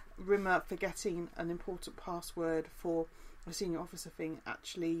actually Rimmer forgetting an important password for a senior officer thing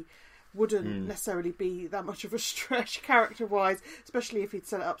actually wouldn't necessarily be that much of a stretch character-wise, especially if he'd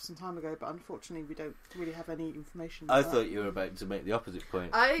set it up some time ago. But unfortunately, we don't really have any information. I thought you were about to make the opposite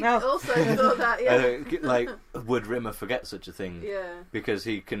point. I also thought that, yeah. Like, would Rimmer forget such a thing? Yeah. Because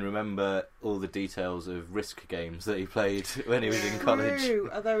he can remember all the details of Risk games that he played when he was in college. True,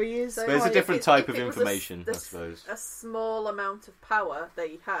 although he is... But it's a different type of information, I suppose. A small amount of power that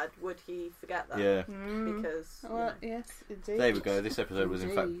he had, would he forget that? Yeah. Because... yes, indeed. There we go. This episode was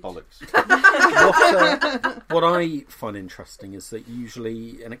in fact bollocks. What I find interesting is that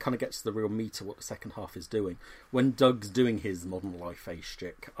usually, and it kind of gets to the real meat of what the second half is doing, when Doug's doing his modern life age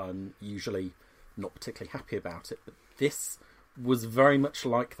shtick, I'm usually not particularly happy about it, but this was very much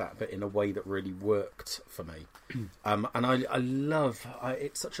like that, but in a way that really worked for me. And I love,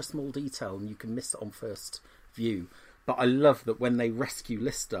 it's such a small detail and you can miss it on first view, but I love that when they rescue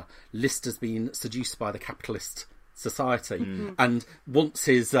Lister, Lister's been seduced by the capitalist society and wants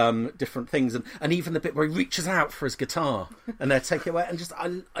his different things, and even the bit where he reaches out for his guitar and they're taking it away, and just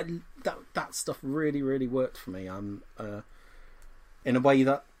that stuff really, really worked for me. In a way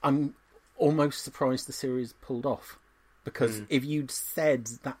that I'm almost surprised the series pulled off, because if you'd said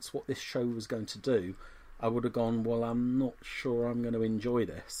that's what this show was going to do, I would have gone, well, I'm not sure I'm going to enjoy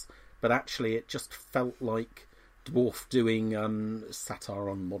this. But actually it just felt like Dwarf doing satire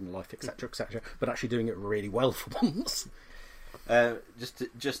on modern life, etc., but actually doing it really well for once.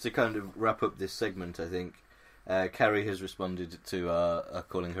 Just to kind of wrap up this segment, I think Carrie has responded to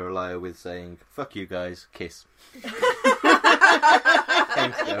calling her a liar with saying, "Fuck you guys, kiss."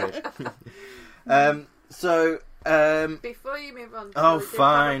 Thanks, Carrie. Before you move on,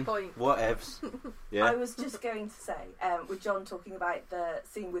 fine. Whatevs. Yeah. I was just going to say, with John talking about the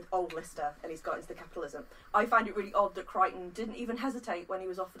scene with old Lister and he's got into the capitalism, I find it really odd that Crichton didn't even hesitate when he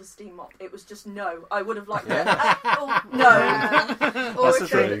was offered a steam mop. It was just no. I would have liked it. No. Or if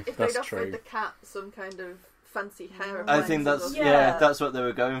they'd offered the cat some kind of fancy hair. I think that's what they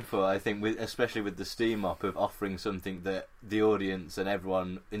were going for. I think, especially with the steam mop, of offering something that the audience and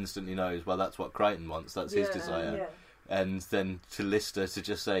everyone instantly knows. Well, that's what Crichton wants. That's his desire. Yeah. And then to Lister to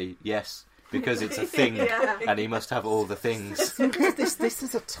just say yes because it's a thing, and he must have all the things. This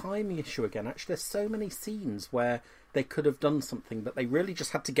is a timing issue again. Actually, there's so many scenes where they could have done something, but they really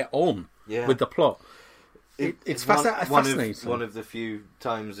just had to get on with the plot. It's fascinating. One of the few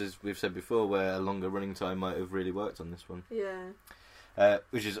times, as we've said before, where a longer running time might have really worked on this one. Yeah.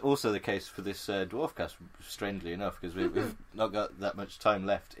 Which is also the case for this Dwarfcast, strangely enough, because we've not got that much time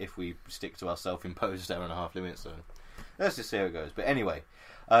left if we stick to our self-imposed hour-and-a-half limit. So let's just see how it goes. But anyway,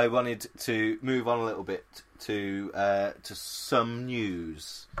 I wanted to move on a little bit to some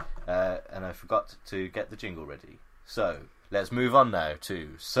news, and I forgot to get the jingle ready. So let's move on now to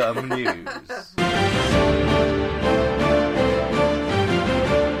some news.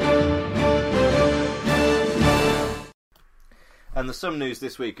 And the some news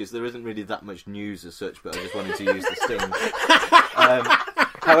this week is there isn't really that much news as such, but I just wanted to use the sting.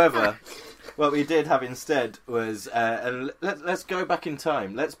 However, what we did have instead was, and let's go back in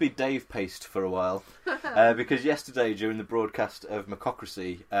time. Let's be Dave Paced for a while, because yesterday during the broadcast of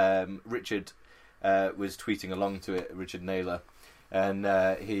Macocracy, Richard was tweeting along to it, Richard Naylor, and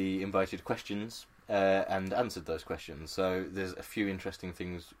he invited questions and answered those questions. So there's a few interesting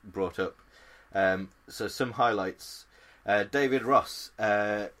things brought up. So some highlights. David Ross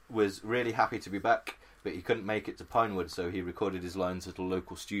was really happy to be back, but he couldn't make it to Pinewood, so he recorded his lines at a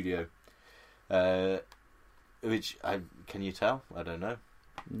local studio. Which, can you tell? I don't know.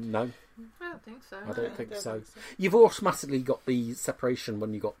 No. I don't think so. I don't think so. You've automatically got the separation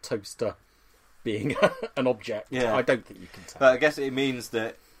when you got Toaster being an object. Yeah. I don't think you can tell. But I guess it means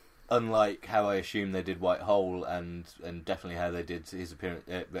that, unlike how I assume they did White Hole and definitely how they did his appearance,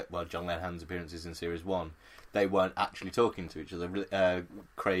 John Lenham's appearances in Series 1, they weren't actually talking to each other.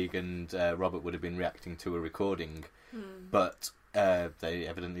 Craig and Robert would have been reacting to a recording, but they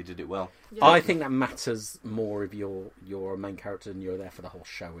evidently did it well. Yeah. I think that matters more if you're a main character and you're there for the whole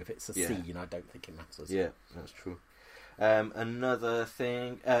show. If it's a scene, I don't think it matters. Yeah, that's true. Another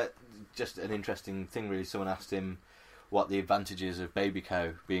thing, just an interesting thing really, someone asked him what the advantages of Baby Cow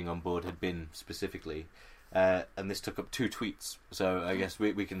being on board had been specifically, and this took up 2 tweets, so I guess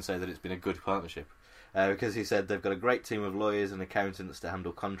we can say that it's been a good partnership, because he said they've got a great team of lawyers and accountants to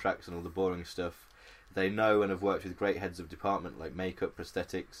handle contracts and all the boring stuff. They know and have worked with great heads of department like makeup,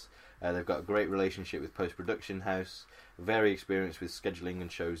 prosthetics. They've got a great relationship with post-production house, very experienced with scheduling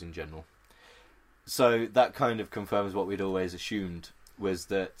and shows in general. So that kind of confirms what we'd always assumed, was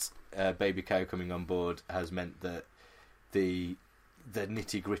that Baby Cow coming on board has meant that the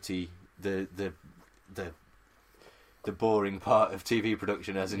nitty-gritty, the boring part of TV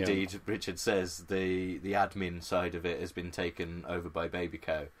production, as indeed Richard says, the admin side of it has been taken over by Baby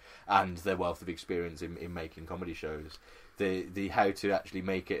Cow and their wealth of experience in making comedy shows. The how to actually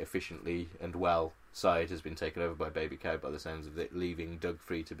make it efficiently and well side has been taken over by Baby Cow, by the sounds of it, leaving Doug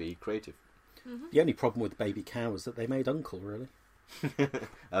free to be creative. Mm-hmm. The only problem with Baby Cow is that they made Uncle, really.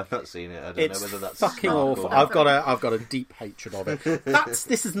 I've not seen it. I don't know whether that's fucking awful. I've got a deep hatred of it.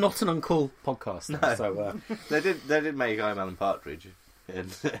 This is not an Uncle podcast. Now, no. So they did make I'm Alan Partridge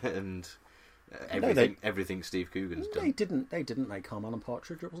and everything Steve Coogan's done. They didn't make I'm Alan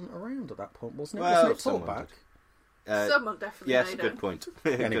Partridge. It wasn't around at that point, wasn't it? Well, wasn't it Talkback? Someone definitely yes, made good it. point.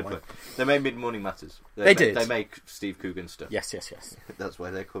 Anyway. Good point. They made Mid Morning Matters. They did. They make Steve Coogan stuff. Yes. That's why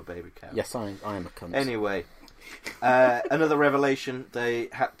they're called Baby Cow. Yes, I am a cunt. Anyway, another revelation: they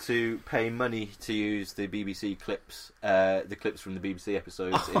had to pay money to use the BBC clips, the clips from the BBC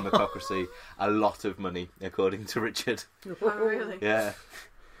episodes in Macocracy. A lot of money, according to Richard. Oh, really? Yeah,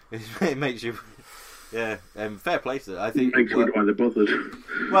 it makes you. Yeah, fair play to it. I think makes me why they bothered.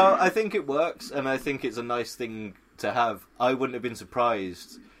 Well, I think it works, and I think it's a nice thing to have. I wouldn't have been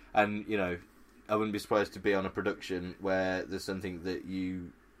surprised, and I wouldn't be surprised to be on a production where there's something that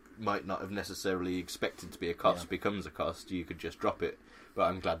you might not have necessarily expected to be a cost becomes a cost. You could just drop it, but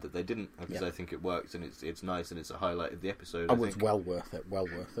I'm glad that they didn't, because I think it works and it's nice and it's a highlight of the episode. Oh, it's well worth it. Well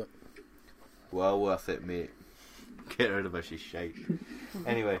worth it. Well worth it, mate. Get rid of her, she's shite.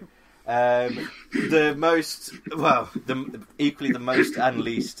 Anyway. Equally the most and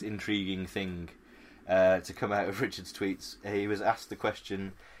least intriguing thing to come out of Richard's tweets, he was asked the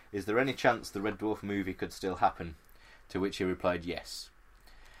question, is there any chance the Red Dwarf movie could still happen? To which he replied, yes.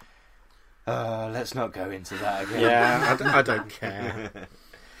 Let's not go into that again. Yeah, I don't care.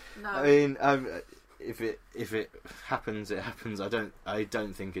 No. I mean, if it happens, it happens. I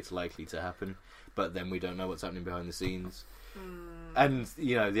don't think it's likely to happen, but then we don't know what's happening behind the scenes. And,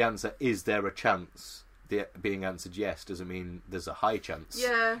 the answer, is there a chance? Being answered yes doesn't mean there's a high chance.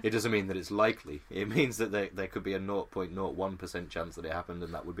 Yeah. It doesn't mean that it's likely. It means that there could be a 0.01% chance that it happened,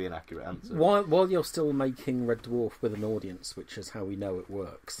 and that would be an accurate answer. While you're still making Red Dwarf with an audience, which is how we know it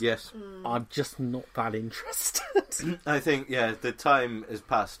works. Yes. I'm just not that interested. I think, the time has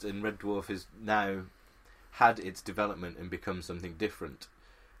passed, and Red Dwarf has now had its development and become something different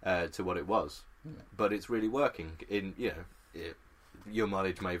to what it was. But it's really working. Your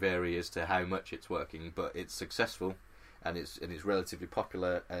mileage may vary as to how much it's working, but it's successful, and it's relatively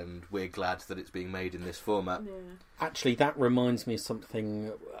popular, and we're glad that it's being made in this format. Yeah. Actually, that reminds me of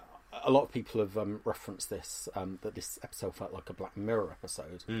something. A lot of people have referenced this, that this episode felt like a Black Mirror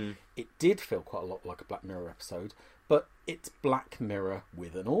episode. It did feel quite a lot like a Black Mirror episode, but it's Black Mirror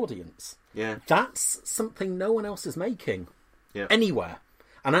with an audience. Yeah, that's something no one else is making anywhere.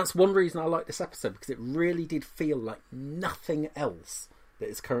 And that's one reason I like this episode, because it really did feel like nothing else that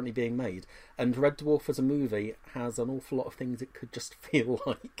is currently being made. And Red Dwarf as a movie has an awful lot of things it could just feel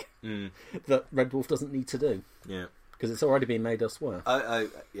like that Red Dwarf doesn't need to do. Yeah. Because it's already been made elsewhere.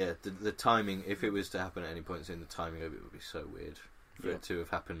 The timing, if it was to happen at any point soon, the timing of it would be so weird for it to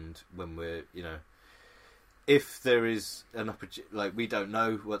have happened when we're, if there is an opportunity, we don't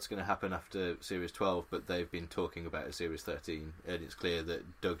know what's going to happen after Series 12, but they've been talking about a Series 13, and it's clear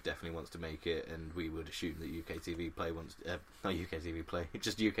that Doug definitely wants to make it, and we would assume that UKTV Play wants, not UKTV Play,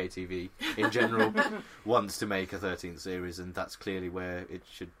 just UKTV in general wants to make a 13th series, and that's clearly where it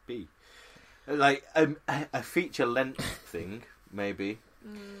should be. A feature-length thing, maybe.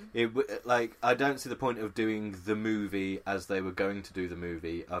 I don't see the point of doing the movie as they were going to do the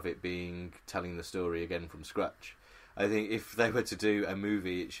movie, of it being telling the story again from scratch. I think if they were to do a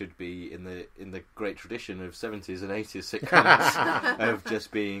movie, it should be in the great tradition of 70s and 80s sitcoms of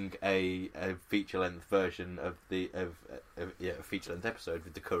just being a feature-length version of a feature-length episode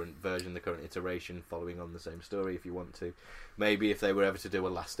with the current version, the current iteration, following on the same story. If you want to, maybe if they were ever to do a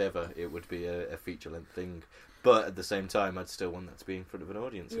Last Ever, it would be a feature-length thing. But at the same time, I'd still want that to be in front of an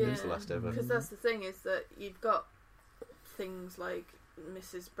audience if it's the Last Ever. Because that's the thing, is that you've got things like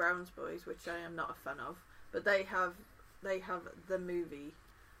Mrs. Brown's Boys, which I am not a fan of, but they have the movie.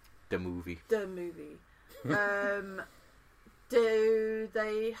 The movie. Do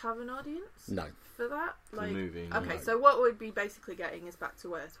they have an audience? No. For that? The movie. No. Okay, so what we'd be basically getting is Back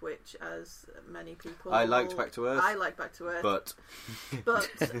to Earth, which, as many people... I liked Back to Earth. I like Back to Earth. But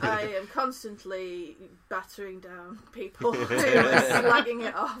I am constantly battering down people who are slagging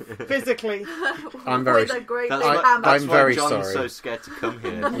it off. Physically. I'm very... With a great big hammer. That's I'm why very John's sorry. so scared to come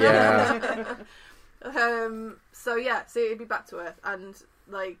here. Yeah. So it'd be Back to Earth, and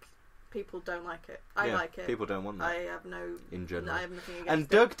people don't like it. I like it. People don't want that. I have no... In general. I have nothing against and it.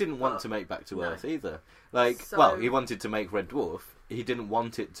 Doug didn't want to make Back to Earth either. He wanted to make Red Dwarf. He didn't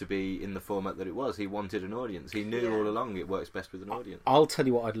want it to be in the format that it was. He wanted an audience. He knew all along it works best with an audience. I'll tell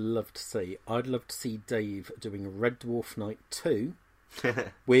you what I'd love to see. I'd love to see Dave doing Red Dwarf Night 2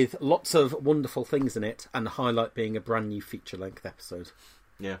 with lots of wonderful things in it, and the highlight being a brand new feature-length episode.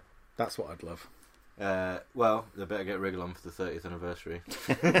 Yeah. That's what I'd love. Well, they better get Wriggle on for the 30th anniversary.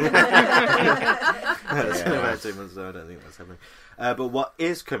 That's in about 2 months, so I don't think that's happening. But what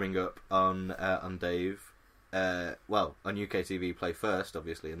is coming up on Dave, on UK TV Play first,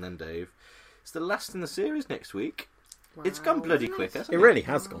 obviously, and then Dave, it's the last in the series next week. Wow. It's gone bloody quick, hasn't it? It really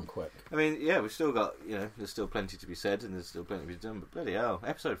has gone quick. I mean, yeah, we've still got, there's still plenty to be said, and there's still plenty to be done, but bloody hell,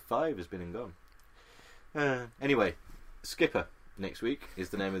 episode 5 has been and gone. Anyway, Skipper. Next week is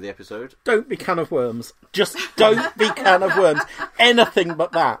the name of the episode. Don't be Can of Worms. Just don't be Can of Worms. Anything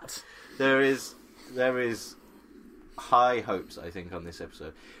but that. There is high hopes, I think, on this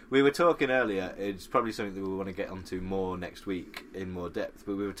episode. We were talking earlier, it's probably something that we want to get onto more next week in more depth,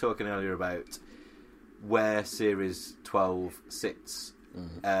 but we were talking earlier about where Series 12 sits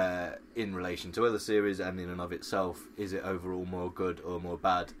in relation to other series and in and of itself. Is it overall more good or more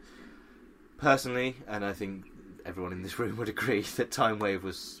bad? Personally, and I think everyone in this room would agree, that Time Wave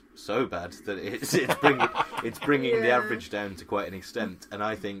was so bad that it's bringing the average down to quite an extent. And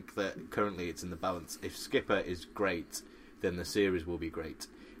I think that currently it's in the balance. If Skipper is great, then the series will be great.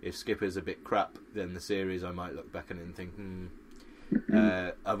 If Skipper's a bit crap, then the series, I might look back at it and think,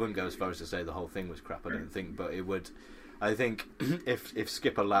 I wouldn't go as far as to say the whole thing was crap, I don't think, but it would. I think if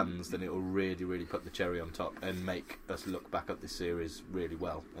Skipper lands, then it will really, really put the cherry on top and make us look back at this series really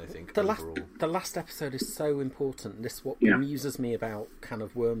well, I think, overall. The last episode is so important. This is what amuses me about Can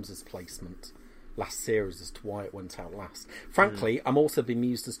of Worms' placement last series as to why it went out last. Frankly, I'm also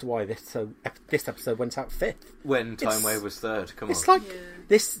bemused as to why this episode went out 5th. When Time Wave was 3rd, come on. It's like,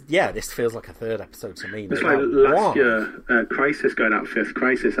 this feels like a 3rd episode to me. It's like last year, Crisis going out 5th.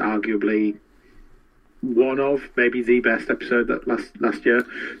 Crisis arguably one of, maybe the best episode that last year.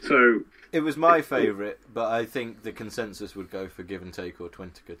 So it was my favourite, but I think the consensus would go for Give and Take or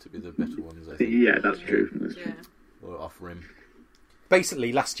Twentica to be the better ones, I think. Yeah, that's true. Or Offering.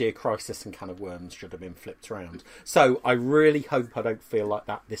 Basically, last year, Crisis and Can of Worms should have been flipped around. So I really hope I don't feel like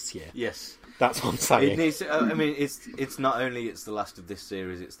that this year. Yes. That's what I'm saying. It needs to, I mean, it's not only it's the last of this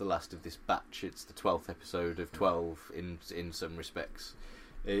series, it's the last of this batch. It's the 12th episode of 12 in some respects.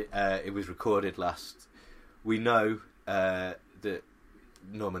 It was recorded last. We know that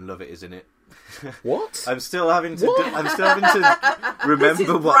Norman Lovett is in it. What? I'm still having to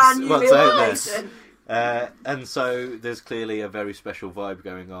remember what's out there. And so there's clearly a very special vibe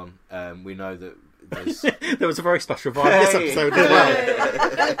going on. We know that there's... there was a very special vibe this episode as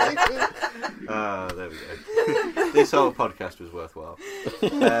well. There we go. This whole podcast was worthwhile.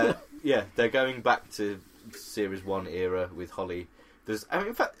 They're going back to Series 1 era with Holly.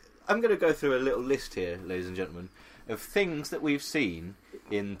 In fact, I'm going to go through a little list here, ladies and gentlemen, of things that we've seen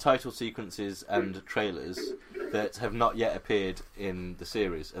in title sequences and trailers that have not yet appeared in the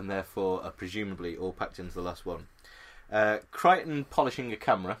series, and therefore are presumably all packed into the last one. Crichton polishing a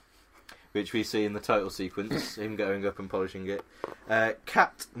camera, which we see in the title sequence, him going up and polishing it.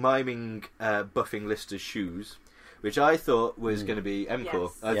 Cat miming buffing Lister's shoes, which I thought was going to be MCOR.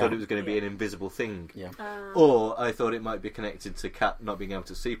 Yes. I thought it was going to be an invisible thing. Yeah. Or I thought it might be connected to Cat not being able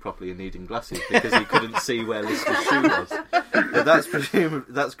to see properly and needing glasses because he couldn't see where Lister's shoe was. But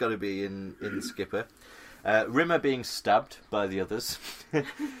that's got to be in Skipper. Rimmer being stabbed by the others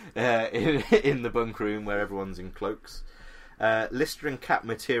in the bunk room where everyone's in cloaks. Lister and Cat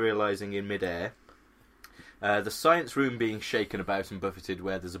materialising in midair. The science room being shaken about and buffeted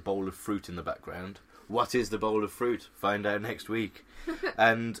where there's a bowl of fruit in the background. What is the bowl of fruit? Find out next week.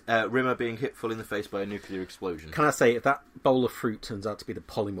 And Rimmer being hit full in the face by a nuclear explosion. Can I say, if that bowl of fruit turns out to be the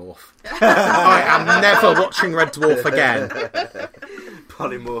polymorph, I am never watching Red Dwarf again.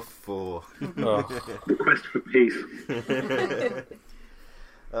 Polymorph 4. The quest for peace.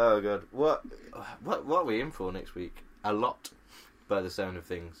 Oh god, what are we in for next week? A lot, by the sound of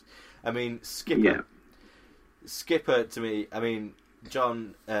things. I mean, Skipper. Yeah. Skipper to me. I mean,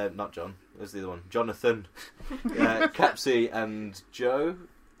 not John. Where's the other one? Jonathan, Capsy, and Joe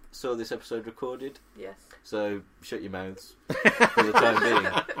saw this episode recorded. Yes. So shut your mouths for the time being.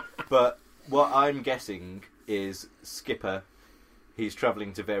 But what I'm guessing is Skipper. He's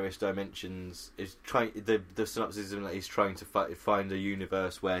travelling to various dimensions. Is trying the synopsis is that he's trying to find a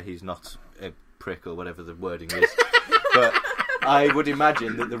universe where he's not a prick or whatever the wording is. But I would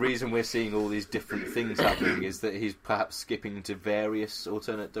imagine that the reason we're seeing all these different things happening is that he's perhaps skipping to various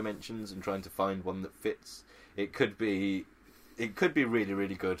alternate dimensions and trying to find one that fits. It could be really,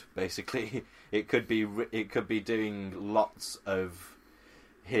 really good. Basically, it could be doing lots of.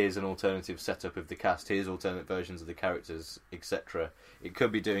 Here's an alternative setup of the cast. Here's alternate versions of the characters, etc. It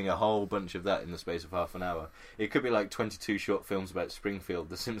could be doing a whole bunch of that in the space of half an hour. It could be like 22 short films about Springfield,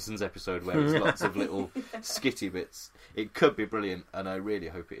 the Simpsons episode, where there's lots of little skitty bits. It could be brilliant, and I really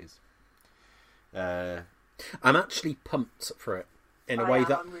hope it is. I'm actually pumped for it in a way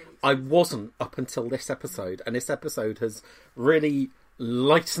that really I wasn't up until this episode, and this episode has really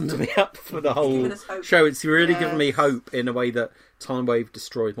lightened me up for the whole show. It's really given me hope in a way that Time Wave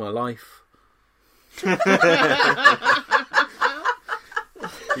destroyed my life.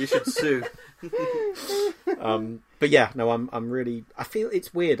 You should sue. But yeah, no, I'm really. I feel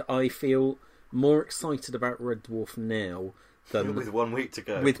it's weird. I feel more excited about Red Dwarf now than with 1 week to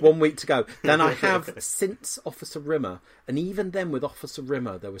go. With 1 week to go, than I have since Officer Rimmer, and even then with Officer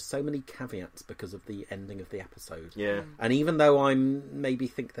Rimmer, there were so many caveats because of the ending of the episode. Yeah, and even though I maybe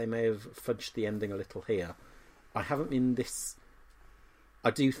think they may have fudged the ending a little here, I haven't been this. I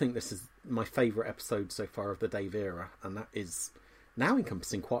do think this is my favourite episode so far of the Dave era, and that is now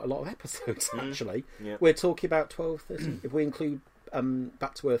encompassing quite a lot of episodes. Actually, we're talking about 12, 13. If we include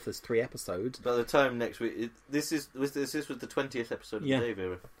Back to Earth as 3 episodes. By the time next week, this was the 20th episode of the Dave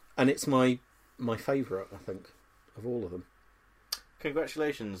era, and it's my favourite, I think, of all of them.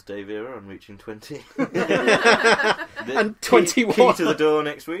 Congratulations, Dave era, on reaching 20. And 21. Key to the door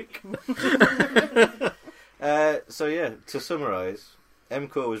next week. So yeah, to summarise,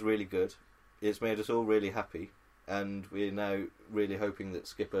 MCOR was really good. It's made us all really happy, and we're now really hoping that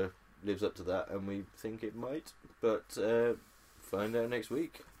Skipper lives up to that, and we think it might. But find out next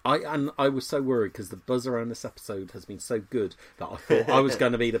week. I was so worried because the buzz around this episode has been so good that I thought I was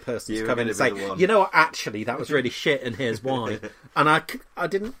going to be the person to come in and say, you know what, actually that was really shit and here's why. And I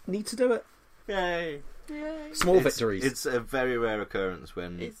didn't need to do it. Yay. Small victories. It's a very rare occurrence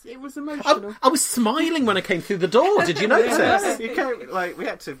when it was emotional. I was smiling when I came through the door. Did you notice? You can't, we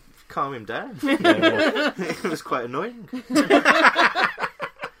had to calm him down. It was quite annoying.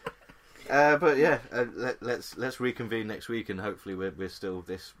 But yeah, let's reconvene next week, and hopefully we're still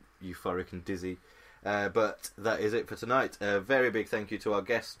this euphoric and dizzy. But that is it for tonight. A very big thank you to our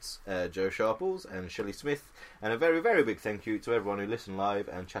guests, Joe Sharples and Shelley Smith, and a very, very big thank you to everyone who listened live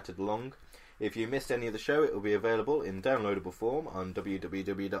and chatted along. If you missed any of the show, it will be available in downloadable form on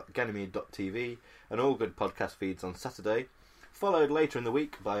www.ganymede.tv and all good podcast feeds on Saturday, followed later in the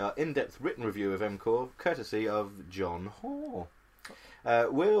week by our in-depth written review of MCOR, courtesy of John Hoare.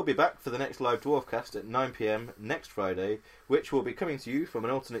 We'll be back for the next live Dwarfcast at 9 PM next Friday, which will be coming to you from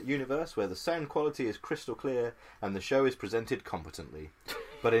an alternate universe where the sound quality is crystal clear and the show is presented competently.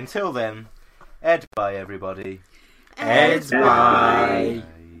 But until then, Ed bye everybody. Ed bye.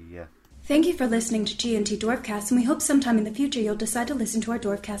 Thank you for listening to G&T Dwarfcast, and we hope sometime in the future you'll decide to listen to our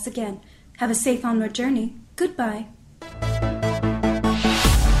Dwarfcast again. Have a safe onward journey. Goodbye.